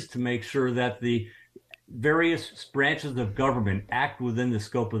business is to make sure that the various branches of government act within the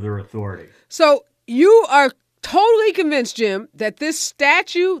scope of their authority. So you are totally convinced, Jim, that this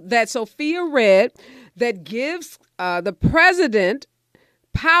statute that Sophia read that gives the president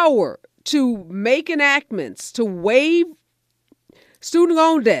power to make enactments, to waive student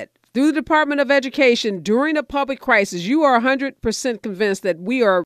loan debt through the Department of Education during a public crisis, you are 100% convinced that we are